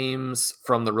names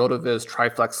from the RotoViz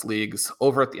Triflex leagues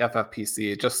over at the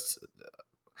FFPC. Just,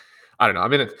 I don't know. I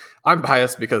mean, I'm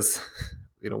biased because,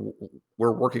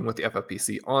 we're working with the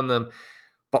FFPC on them,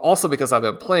 but also because I've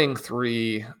been playing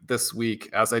 3 this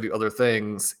week as I do other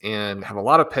things and have a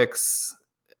lot of picks.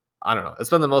 I don't know.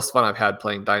 It's been the most fun I've had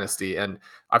playing Dynasty, and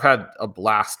I've had a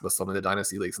blast with some of the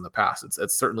Dynasty leagues in the past.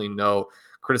 It's certainly no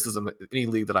criticism of any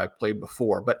league that I've played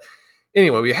before. But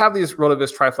anyway, we have these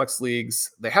RotoViz Triflex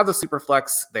leagues. They have the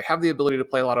Superflex. They have the ability to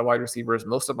play a lot of wide receivers.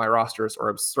 Most of my rosters are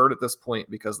absurd at this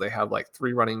point because they have like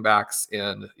 3 running backs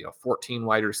and 14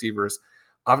 wide receivers.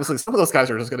 Obviously, some of those guys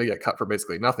are just going to get cut for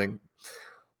basically nothing.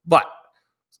 But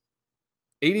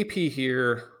ADP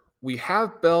here, we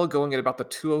have Bell going at about the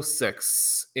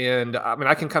 206. And I mean,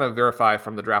 I can kind of verify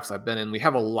from the drafts I've been in. We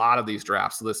have a lot of these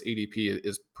drafts, so this ADP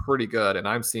is pretty good. And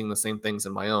I'm seeing the same things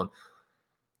in my own.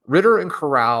 Ritter and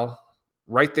Corral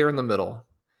right there in the middle.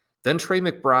 Then Trey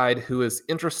McBride, who is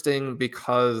interesting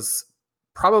because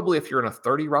probably if you're in a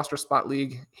 30 roster spot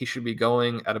league, he should be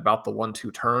going at about the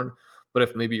 1-2 turn. But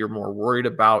if maybe you're more worried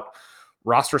about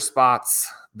roster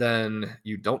spots, then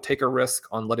you don't take a risk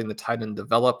on letting the tight end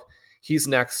develop. He's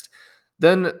next.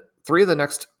 Then 3 of the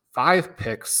next 5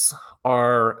 picks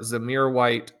are Zamir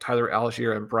White, Tyler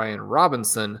Algier, and Brian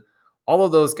Robinson. All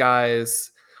of those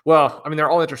guys, well, I mean,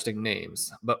 they're all interesting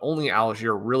names, but only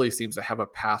Algier really seems to have a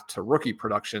path to rookie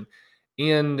production.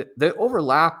 And they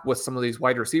overlap with some of these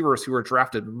wide receivers who were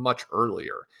drafted much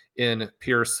earlier in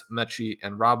Pierce, Mechie,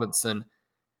 and Robinson.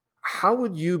 How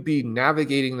would you be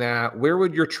navigating that? Where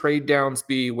would your trade downs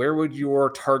be? Where would your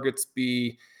targets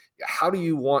be? How do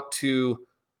you want to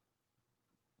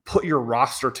put your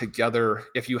roster together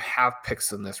if you have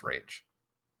picks in this range?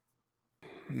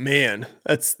 Man,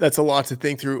 that's a lot to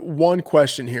think through. One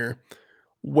question here.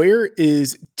 Where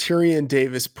is Tyrion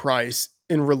Davis-Price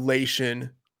in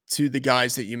relation to the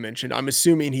guys that you mentioned? I'm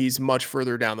assuming he's much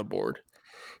further down the board.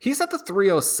 He's at the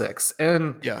 306.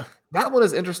 And yeah, that one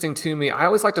is interesting to me. I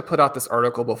always like to put out this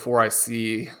article before I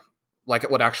see like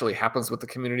what actually happens with the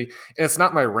community. And it's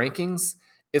not my rankings.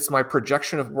 It's my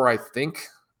projection of where I think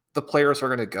the players are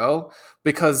going to go,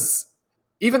 because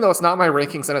even though it's not my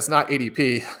rankings and it's not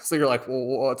ADP, so you're like, well,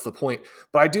 what's the point?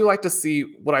 But I do like to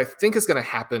see what I think is going to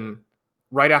happen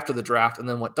right after the draft and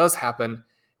then what does happen.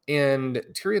 And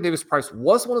Tyrion Davis-Price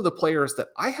was one of the players that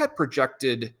I had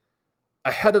projected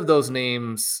ahead of those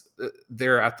names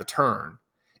there at the turn.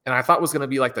 And I thought was going to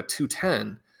be like the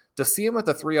 210. To see him at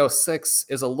the 306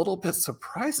 is a little bit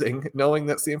surprising, knowing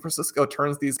that San Francisco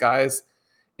turns these guys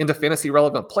into fantasy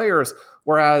relevant players.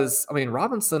 Whereas, I mean,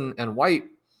 Robinson and White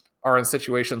are in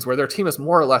situations where their team has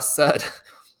more or less said,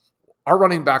 our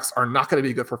running backs are not going to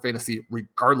be good for fantasy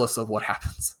regardless of what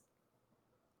happens.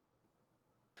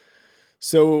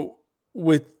 So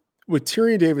with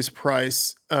Tyrion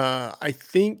Davis-Price, I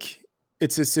think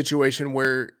it's a situation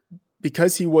where,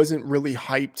 because he wasn't really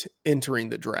hyped entering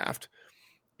the draft,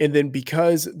 and then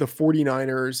because the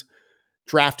 49ers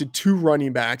drafted 2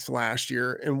 running backs last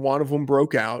year and one of them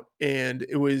broke out, and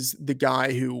it was the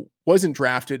guy who wasn't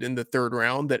drafted in the 3rd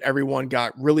round that everyone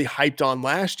got really hyped on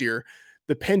last year,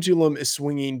 the pendulum is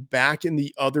swinging back in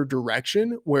the other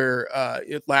direction where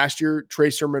last year Trey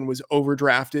Sermon was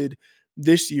overdrafted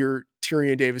this year,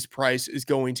 Tyrion Davis-Price is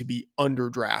going to be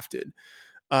underdrafted.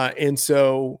 And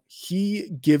so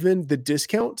given the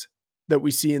discount that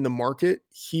we see in the market,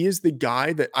 he is the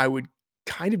guy that I would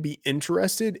kind of be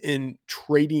interested in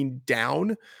trading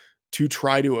down to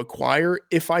try to acquire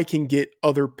if I can get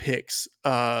other picks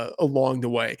along the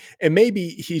way. And maybe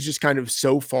he's just kind of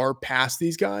so far past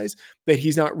these guys that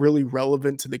he's not really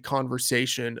relevant to the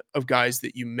conversation of guys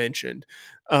that you mentioned.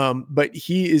 But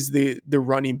he is the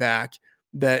running back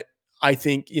that I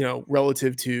think,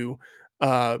 relative to,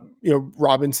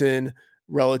 Robinson,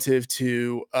 relative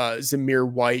to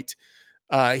Zamir White,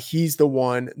 he's the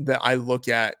one that I look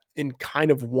at and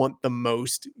kind of want the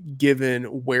most given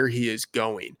where he is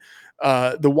going.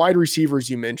 The wide receivers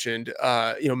you mentioned,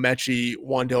 Mechie,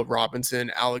 Wan'Dale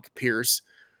Robinson, Alec Pierce,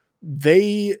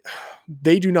 they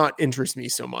do not interest me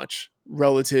so much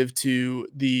relative to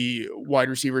the wide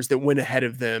receivers that went ahead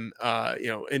of them,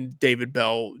 and David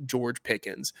Bell, George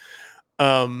Pickens.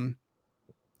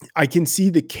 I can see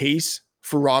the case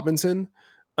for Robinson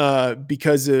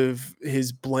because of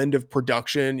his blend of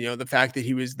production, the fact that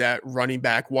he was that running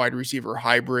back wide receiver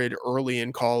hybrid early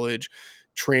in college,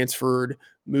 transferred,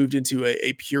 moved into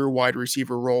a pure wide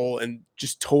receiver role and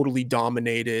just totally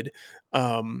dominated.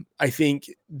 I think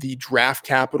the draft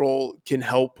capital can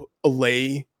help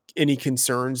allay any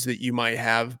concerns that you might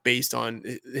have based on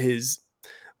his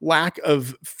lack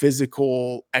of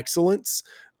physical excellence.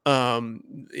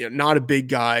 Not a big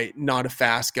guy, not a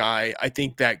fast guy. I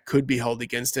think that could be held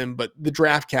against him, but the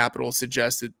draft capital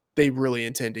suggests that they really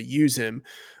intend to use him.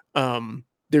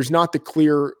 There's not the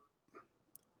clear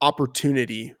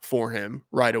opportunity for him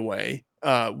right away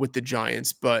with the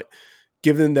Giants, but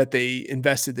given that they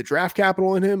invested the draft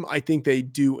capital in him, I think they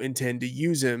do intend to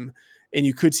use him, and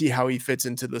you could see how he fits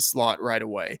into the slot right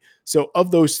away. So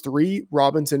of those three,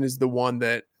 Robinson is the one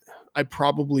that I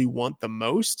probably want the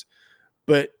most,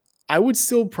 but I would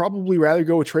still probably rather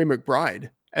go with Trey McBride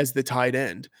as the tight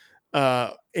end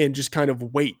and just kind of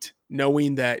wait,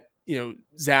 knowing that,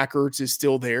 Zach Ertz is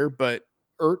still there, but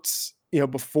Ertz,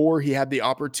 before he had the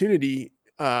opportunity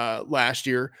last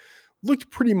year, looked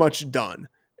pretty much done.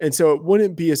 And so it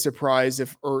wouldn't be a surprise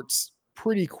if Ertz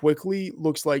pretty quickly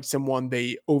looks like someone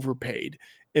they overpaid,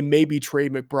 and maybe Trey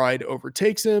McBride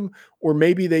overtakes him, or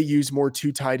maybe they use more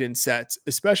two tight end sets,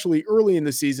 especially early in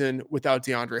the season without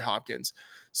DeAndre Hopkins.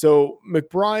 So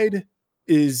McBride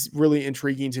is really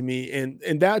intriguing to me. And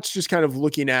that's just kind of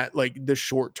looking at like the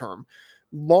short term.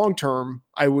 Long term,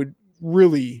 I would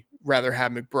really rather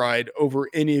have McBride over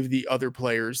any of the other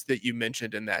players that you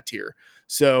mentioned in that tier.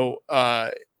 So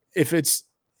if it's,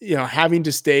 having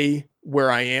to stay where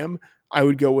I am, I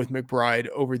would go with McBride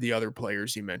over the other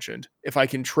players you mentioned. If I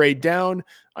can trade down,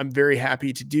 I'm very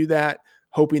happy to do that,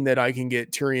 hoping that I can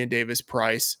get Tyrion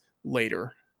Davis-Price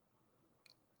later.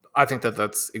 I think that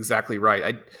that's exactly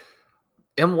right. I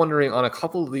am wondering on a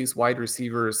couple of these wide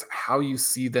receivers, how you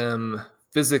see them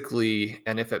physically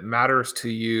and if it matters to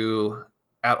you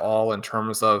at all in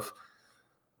terms of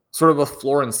sort of a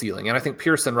floor and ceiling. And I think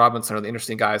Pierce and Robinson are the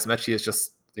interesting guys. Mechie is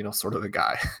just, sort of the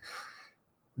guy.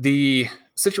 The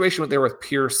situation there with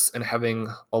Pierce and having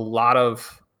a lot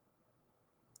of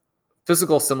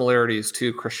physical similarities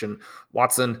to Christian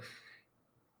Watson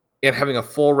and having a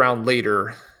full round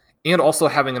later and also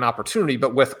having an opportunity,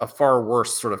 but with a far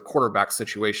worse sort of quarterback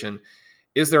situation.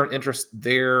 Is there an interest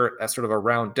there as sort of a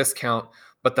round discount?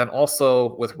 But then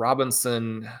also with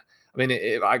Robinson, I mean,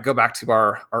 if I go back to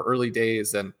our early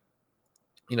days and,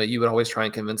 you would always try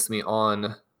and convince me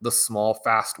on the small,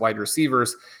 fast wide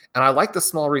receivers. And I like the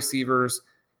small receivers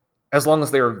as long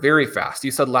as they are very fast. You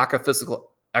said lack of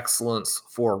physical excellence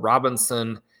for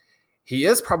Robinson. He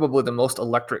is probably the most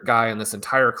electric guy in this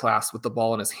entire class with the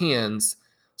ball in his hands.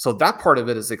 So that part of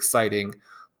it is exciting.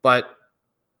 But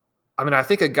I mean, I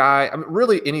think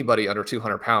really anybody under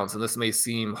 200 pounds, and this may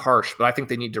seem harsh, but I think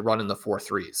they need to run in the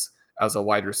 4.3s as a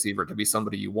wide receiver to be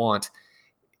somebody you want.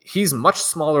 He's much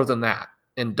smaller than that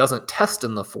and doesn't test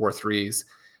in the 4.3s. I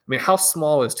mean, how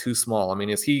small is too small? I mean,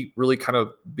 is he really kind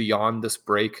of beyond this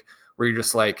break where you're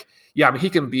just like, yeah, I mean, he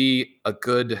can be a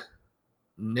good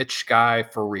niche guy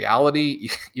for reality,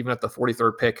 even at the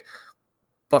 43rd pick.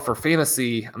 But for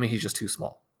fantasy, I mean, he's just too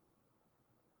small.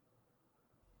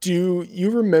 Do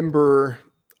you remember?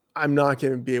 I'm not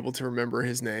going to be able to remember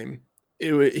his name.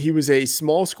 He was a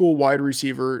small school wide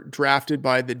receiver drafted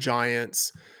by the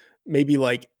Giants maybe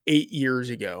like 8 years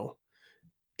ago.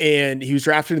 And he was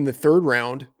drafted in the 3rd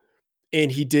round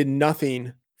and he did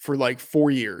nothing for like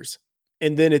 4 years.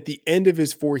 And then at the end of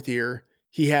his 4th year,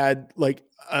 he had like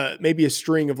maybe a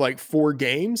string of like 4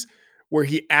 games where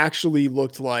he actually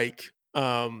looked like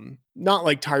Not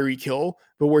like Tyreek Hill,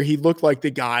 but where he looked like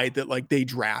the guy that like they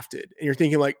drafted. And you're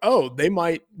thinking like, oh, they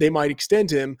might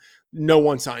extend him. No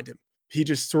one signed him. He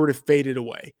just sort of faded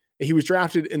away. He was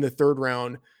drafted in the third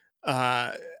round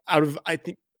out of, I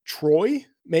think, Troy,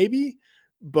 maybe.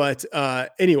 But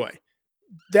anyway,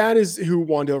 that is who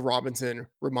Wan'Dale Robinson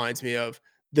reminds me of.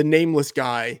 The nameless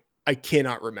guy I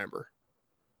cannot remember.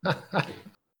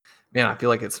 Man, I feel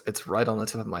like it's right on the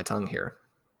tip of my tongue here.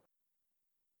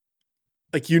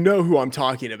 Like, you know who I'm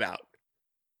talking about.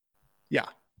 Yeah.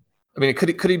 I mean,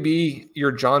 could he be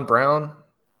your John Brown?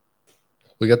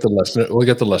 We'll get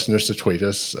the listeners to tweet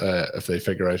us if they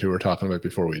figure out who we're talking about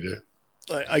before we do.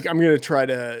 Like, I'm going to try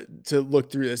to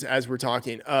look through this as we're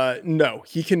talking. No,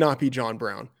 he cannot be John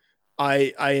Brown.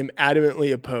 I am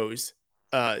adamantly opposed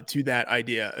to that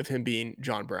idea of him being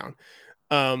John Brown.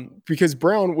 Because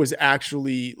Brown was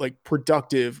actually like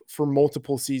productive for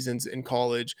multiple seasons in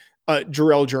college.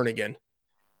 Jarrell Jernigan.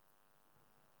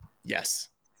 Yes,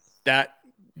 that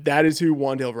is who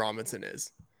Wan'Dale Robinson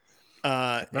is.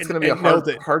 That's going to be a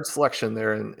hard selection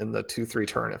there in the 2-3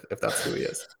 turn if that's who he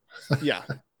is. Yeah.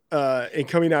 And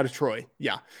coming out of Troy.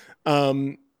 Yeah.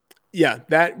 Yeah,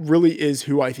 that really is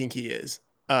who I think he is.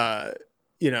 Given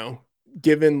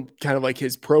kind of like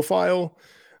his profile.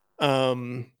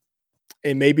 And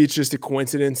maybe it's just a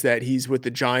coincidence that he's with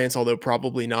the Giants, although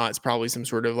probably not. It's probably some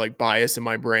sort of like bias in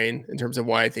my brain in terms of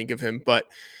why I think of him. But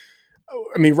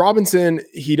I mean, Robinson,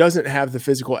 he doesn't have the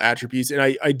physical attributes. And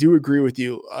I do agree with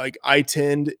you. Like, I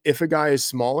tend, if a guy is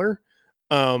smaller,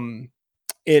 and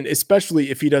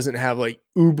especially if he doesn't have like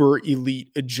uber elite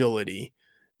agility,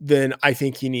 then I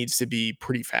think he needs to be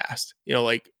pretty fast.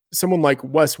 Like someone like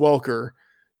Wes Welker,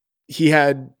 he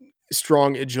had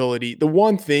strong agility. The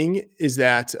one thing is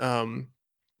that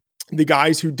the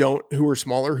guys who are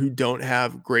smaller, who don't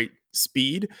have great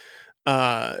speed,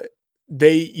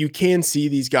 you can see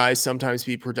these guys sometimes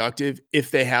be productive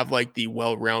if they have like the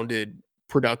well-rounded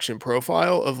production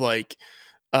profile of like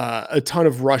a ton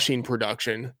of rushing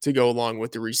production to go along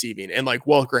with the receiving. And like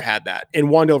Welker had that, and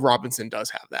Wan'Dale Robinson does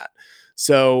have that.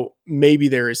 So maybe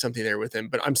there is something there with him,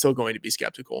 but I'm still going to be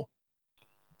skeptical.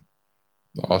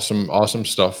 Awesome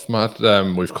stuff, Matt.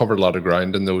 We've covered a lot of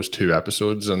ground in those 2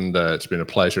 episodes, and it's been a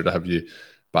pleasure to have you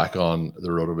back on the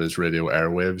RotoViz radio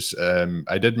airwaves.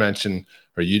 You did mention,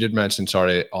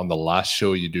 on the last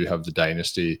show, you do have the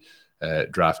Dynasty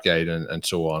draft guide and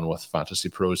so on with Fantasy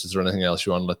Pros. Is there anything else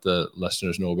you want to let the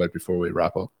listeners know about before we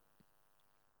wrap up?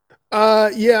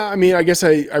 Yeah, I mean, I guess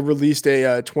I released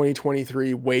a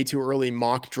 2023 way too early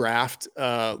mock draft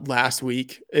last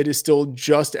week. It is still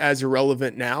just as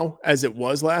irrelevant now as it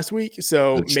was last week.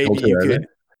 So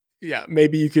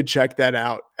maybe you could check that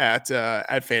out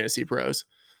at Fantasy Pros.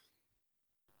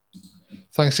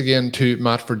 Thanks again to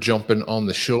Matt for jumping on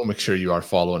the show. Make sure you are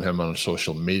following him on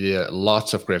social media.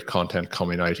 Lots of great content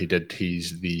coming out. He did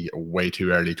tease the way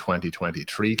too early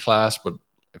 2023 class, but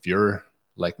if you're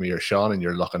like me or Sean and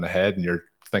you're looking ahead and you're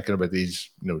thinking about these,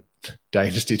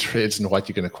 dynasty trades and what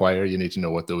you can acquire, you need to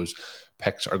know what those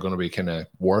picks are going to be kind of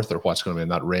worth or what's going to be in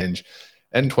that range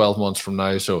in 12 months from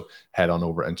now. So head on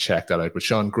over and check that out. But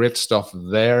Sean, great stuff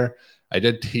there. I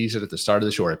did tease it at the start of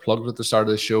the show, or I plugged it at the start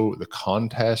of the show. The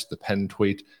contest, the pinned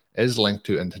tweet, is linked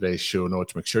to in today's show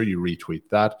notes. Make sure you retweet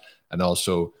that, and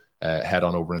also head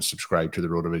on over and subscribe to the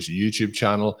RotoViz YouTube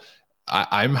channel.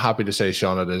 I'm happy to say,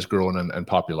 Sean, it is growing in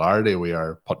popularity. We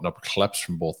are putting up clips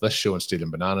from both this show and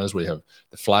Stealing Bananas. We have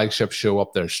the flagship show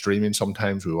up there streaming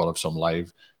sometimes. We will have some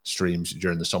live streams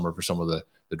during the summer for some of the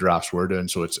drafts we're doing.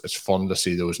 So it's fun to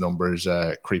see those numbers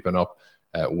creeping up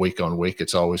week on week.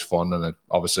 It's always fun. And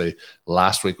obviously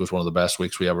last week was one of the best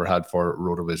weeks we ever had for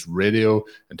RotoViz Radio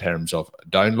in terms of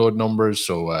download numbers.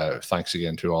 So thanks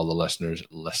again to all the listeners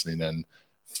listening in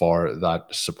for that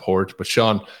support. But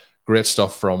Sean, great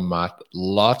stuff from Matt.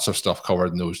 Lots of stuff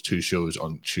covered in those 2 shows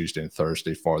on Tuesday and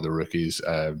Thursday for the rookies.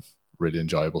 Really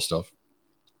enjoyable stuff.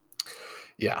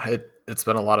 Yeah, it's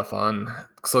been a lot of fun.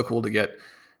 So cool to get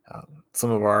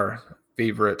some of our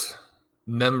favorite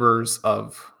members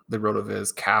of the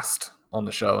RotoViz cast on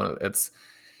the show. And it's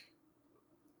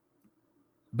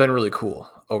been really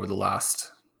cool over the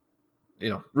last,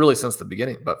 really since the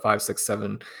beginning, but 5, 6,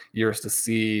 7 years to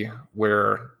see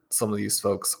where some of these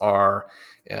folks are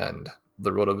and the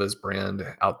RotoViz brand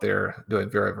out there doing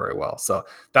very, very well. So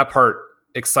that part,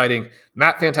 exciting.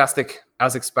 Matt, fantastic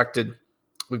as expected.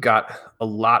 We've got a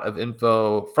lot of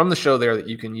info from the show there that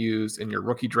you can use in your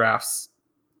rookie drafts.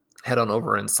 Head on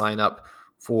over and sign up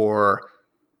for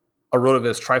a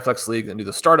RotoViz Triflex League and do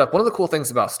the startup. One of the cool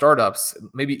things about startups,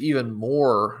 maybe even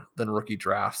more than rookie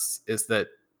drafts, is that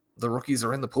the rookies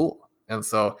are in the pool. And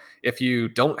so if you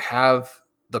don't have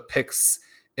the picks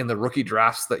in the rookie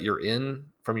drafts that you're in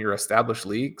from your established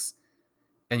leagues,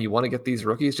 and you want to get these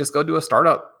rookies, just go do a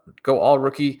startup, go all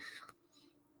rookie.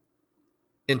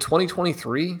 In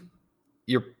 2023,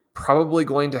 you're probably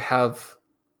going to have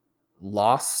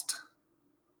lost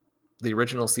the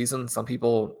original season. Some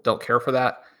people don't care for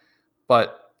that,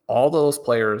 but all those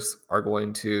players are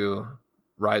going to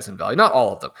rise in value. Not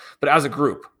all of them, but as a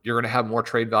group, you're going to have more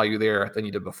trade value there than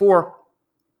you did before.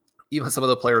 Even some of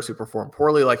the players who perform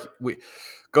poorly, like we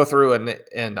go through,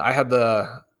 and I had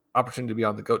the opportunity to be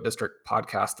on the GOAT District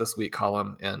podcast this week,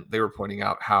 Colin, and they were pointing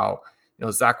out how,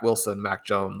 Zach Wilson, Mac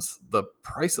Jones, the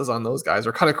prices on those guys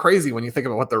are kind of crazy when you think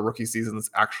about what their rookie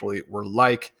seasons actually were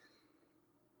like.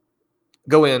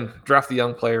 Go in, draft the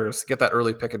young players, get that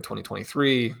early pick in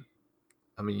 2023.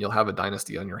 I mean, you'll have a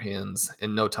dynasty on your hands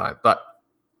in no time. But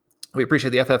we appreciate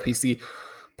the FFPC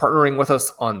partnering with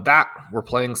us on that. We're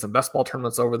playing some best ball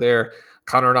tournaments over there.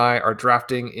 Connor and I are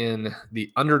drafting in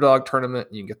the Underdog tournament.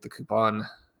 You can get the coupon.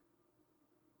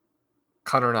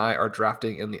 Connor and I are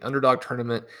drafting in the Underdog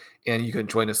tournament, and you can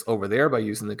join us over there by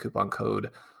using the coupon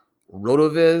code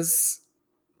RotoViz.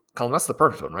 Colin, that's the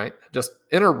perfect one, right? Just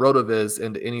enter RotoViz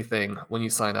into anything when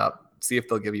you sign up. See if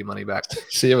they'll give you money back.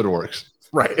 See if it works.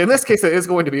 Right. In this case, it is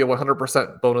going to be a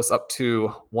 100% bonus up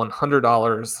to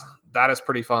 $100. That is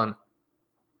pretty fun.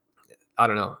 I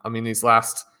don't know. I mean, these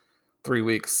last 3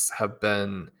 weeks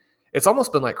it's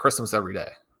almost been like Christmas every day,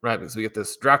 right? Because we get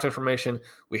this draft information.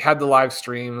 We had the live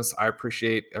streams. I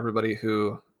appreciate everybody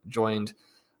who joined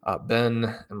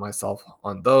Ben and myself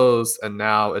on those. And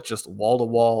now it's just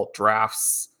wall-to-wall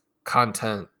drafts,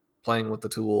 content, playing with the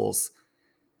tools.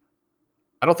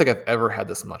 I don't think I've ever had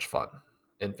this much fun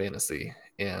in fantasy,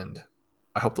 and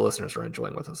I hope the listeners are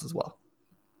enjoying with us as well.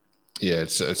 Yeah,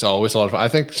 it's always a lot of fun. I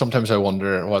think sometimes I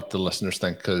wonder what the listeners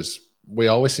think, because we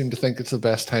always seem to think it's the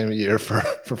best time of year for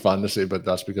fantasy, but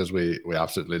that's because we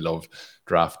absolutely love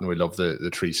drafting. We love the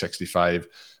 365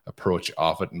 approach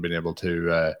of it and being able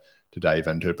to dive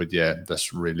into it. But yeah,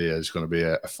 this really is going to be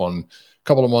a fun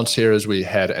couple of months here as we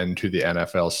head into the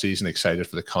NFL season. Excited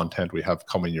for the content we have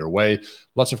coming your way.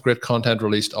 Lots of great content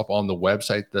released up on the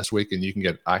website this week, and you can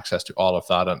get access to all of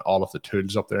that and all of the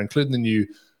tools up there, including the new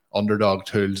Underdog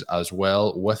tools as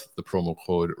well, with the promo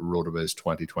code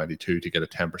RotoViz2022 to get a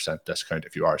 10% discount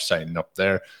if you are signing up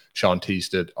there. Sean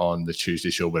teased it on the Tuesday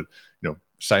show, but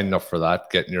signing up for that,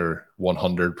 getting your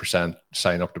 100%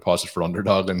 sign up deposit for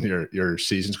Underdog, and your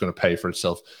season's going to pay for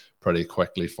itself pretty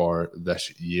quickly for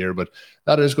this year. But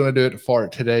that is going to do it for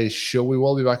today's show. We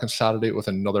will be back on Saturday with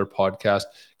another podcast.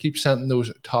 Keep sending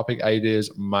those topic ideas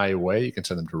my way. You can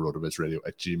send them to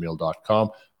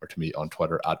rotovizradio@gmail.com or to me on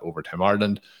Twitter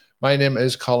 @OvertimeIreland. My name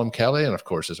is Colin Kelly, and of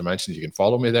course, as I mentioned, you can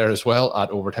follow me there as well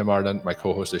 @OvertimeIreland. My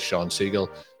co-host is Sean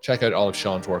Siegel. Check out all of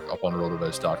Sean's work up on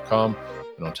rotoviz.com.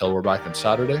 And until we're back on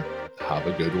Saturday, have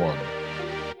a good one.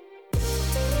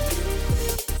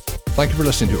 Thank you for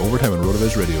listening to Overtime on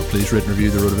RotoViz Radio. Please rate and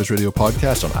review the RotoViz Radio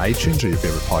podcast on iTunes or your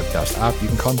favorite podcast app. You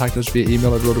can contact us via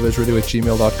email at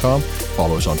rotovizradio@gmail.com.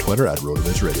 Follow us on Twitter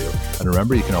 @RotoViz Radio. And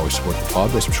remember, you can always support the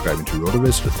pod by subscribing to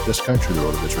RotoViz with a discount through the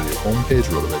RotoViz Radio homepage,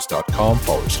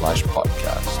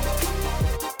 rotoviz.com/podcast.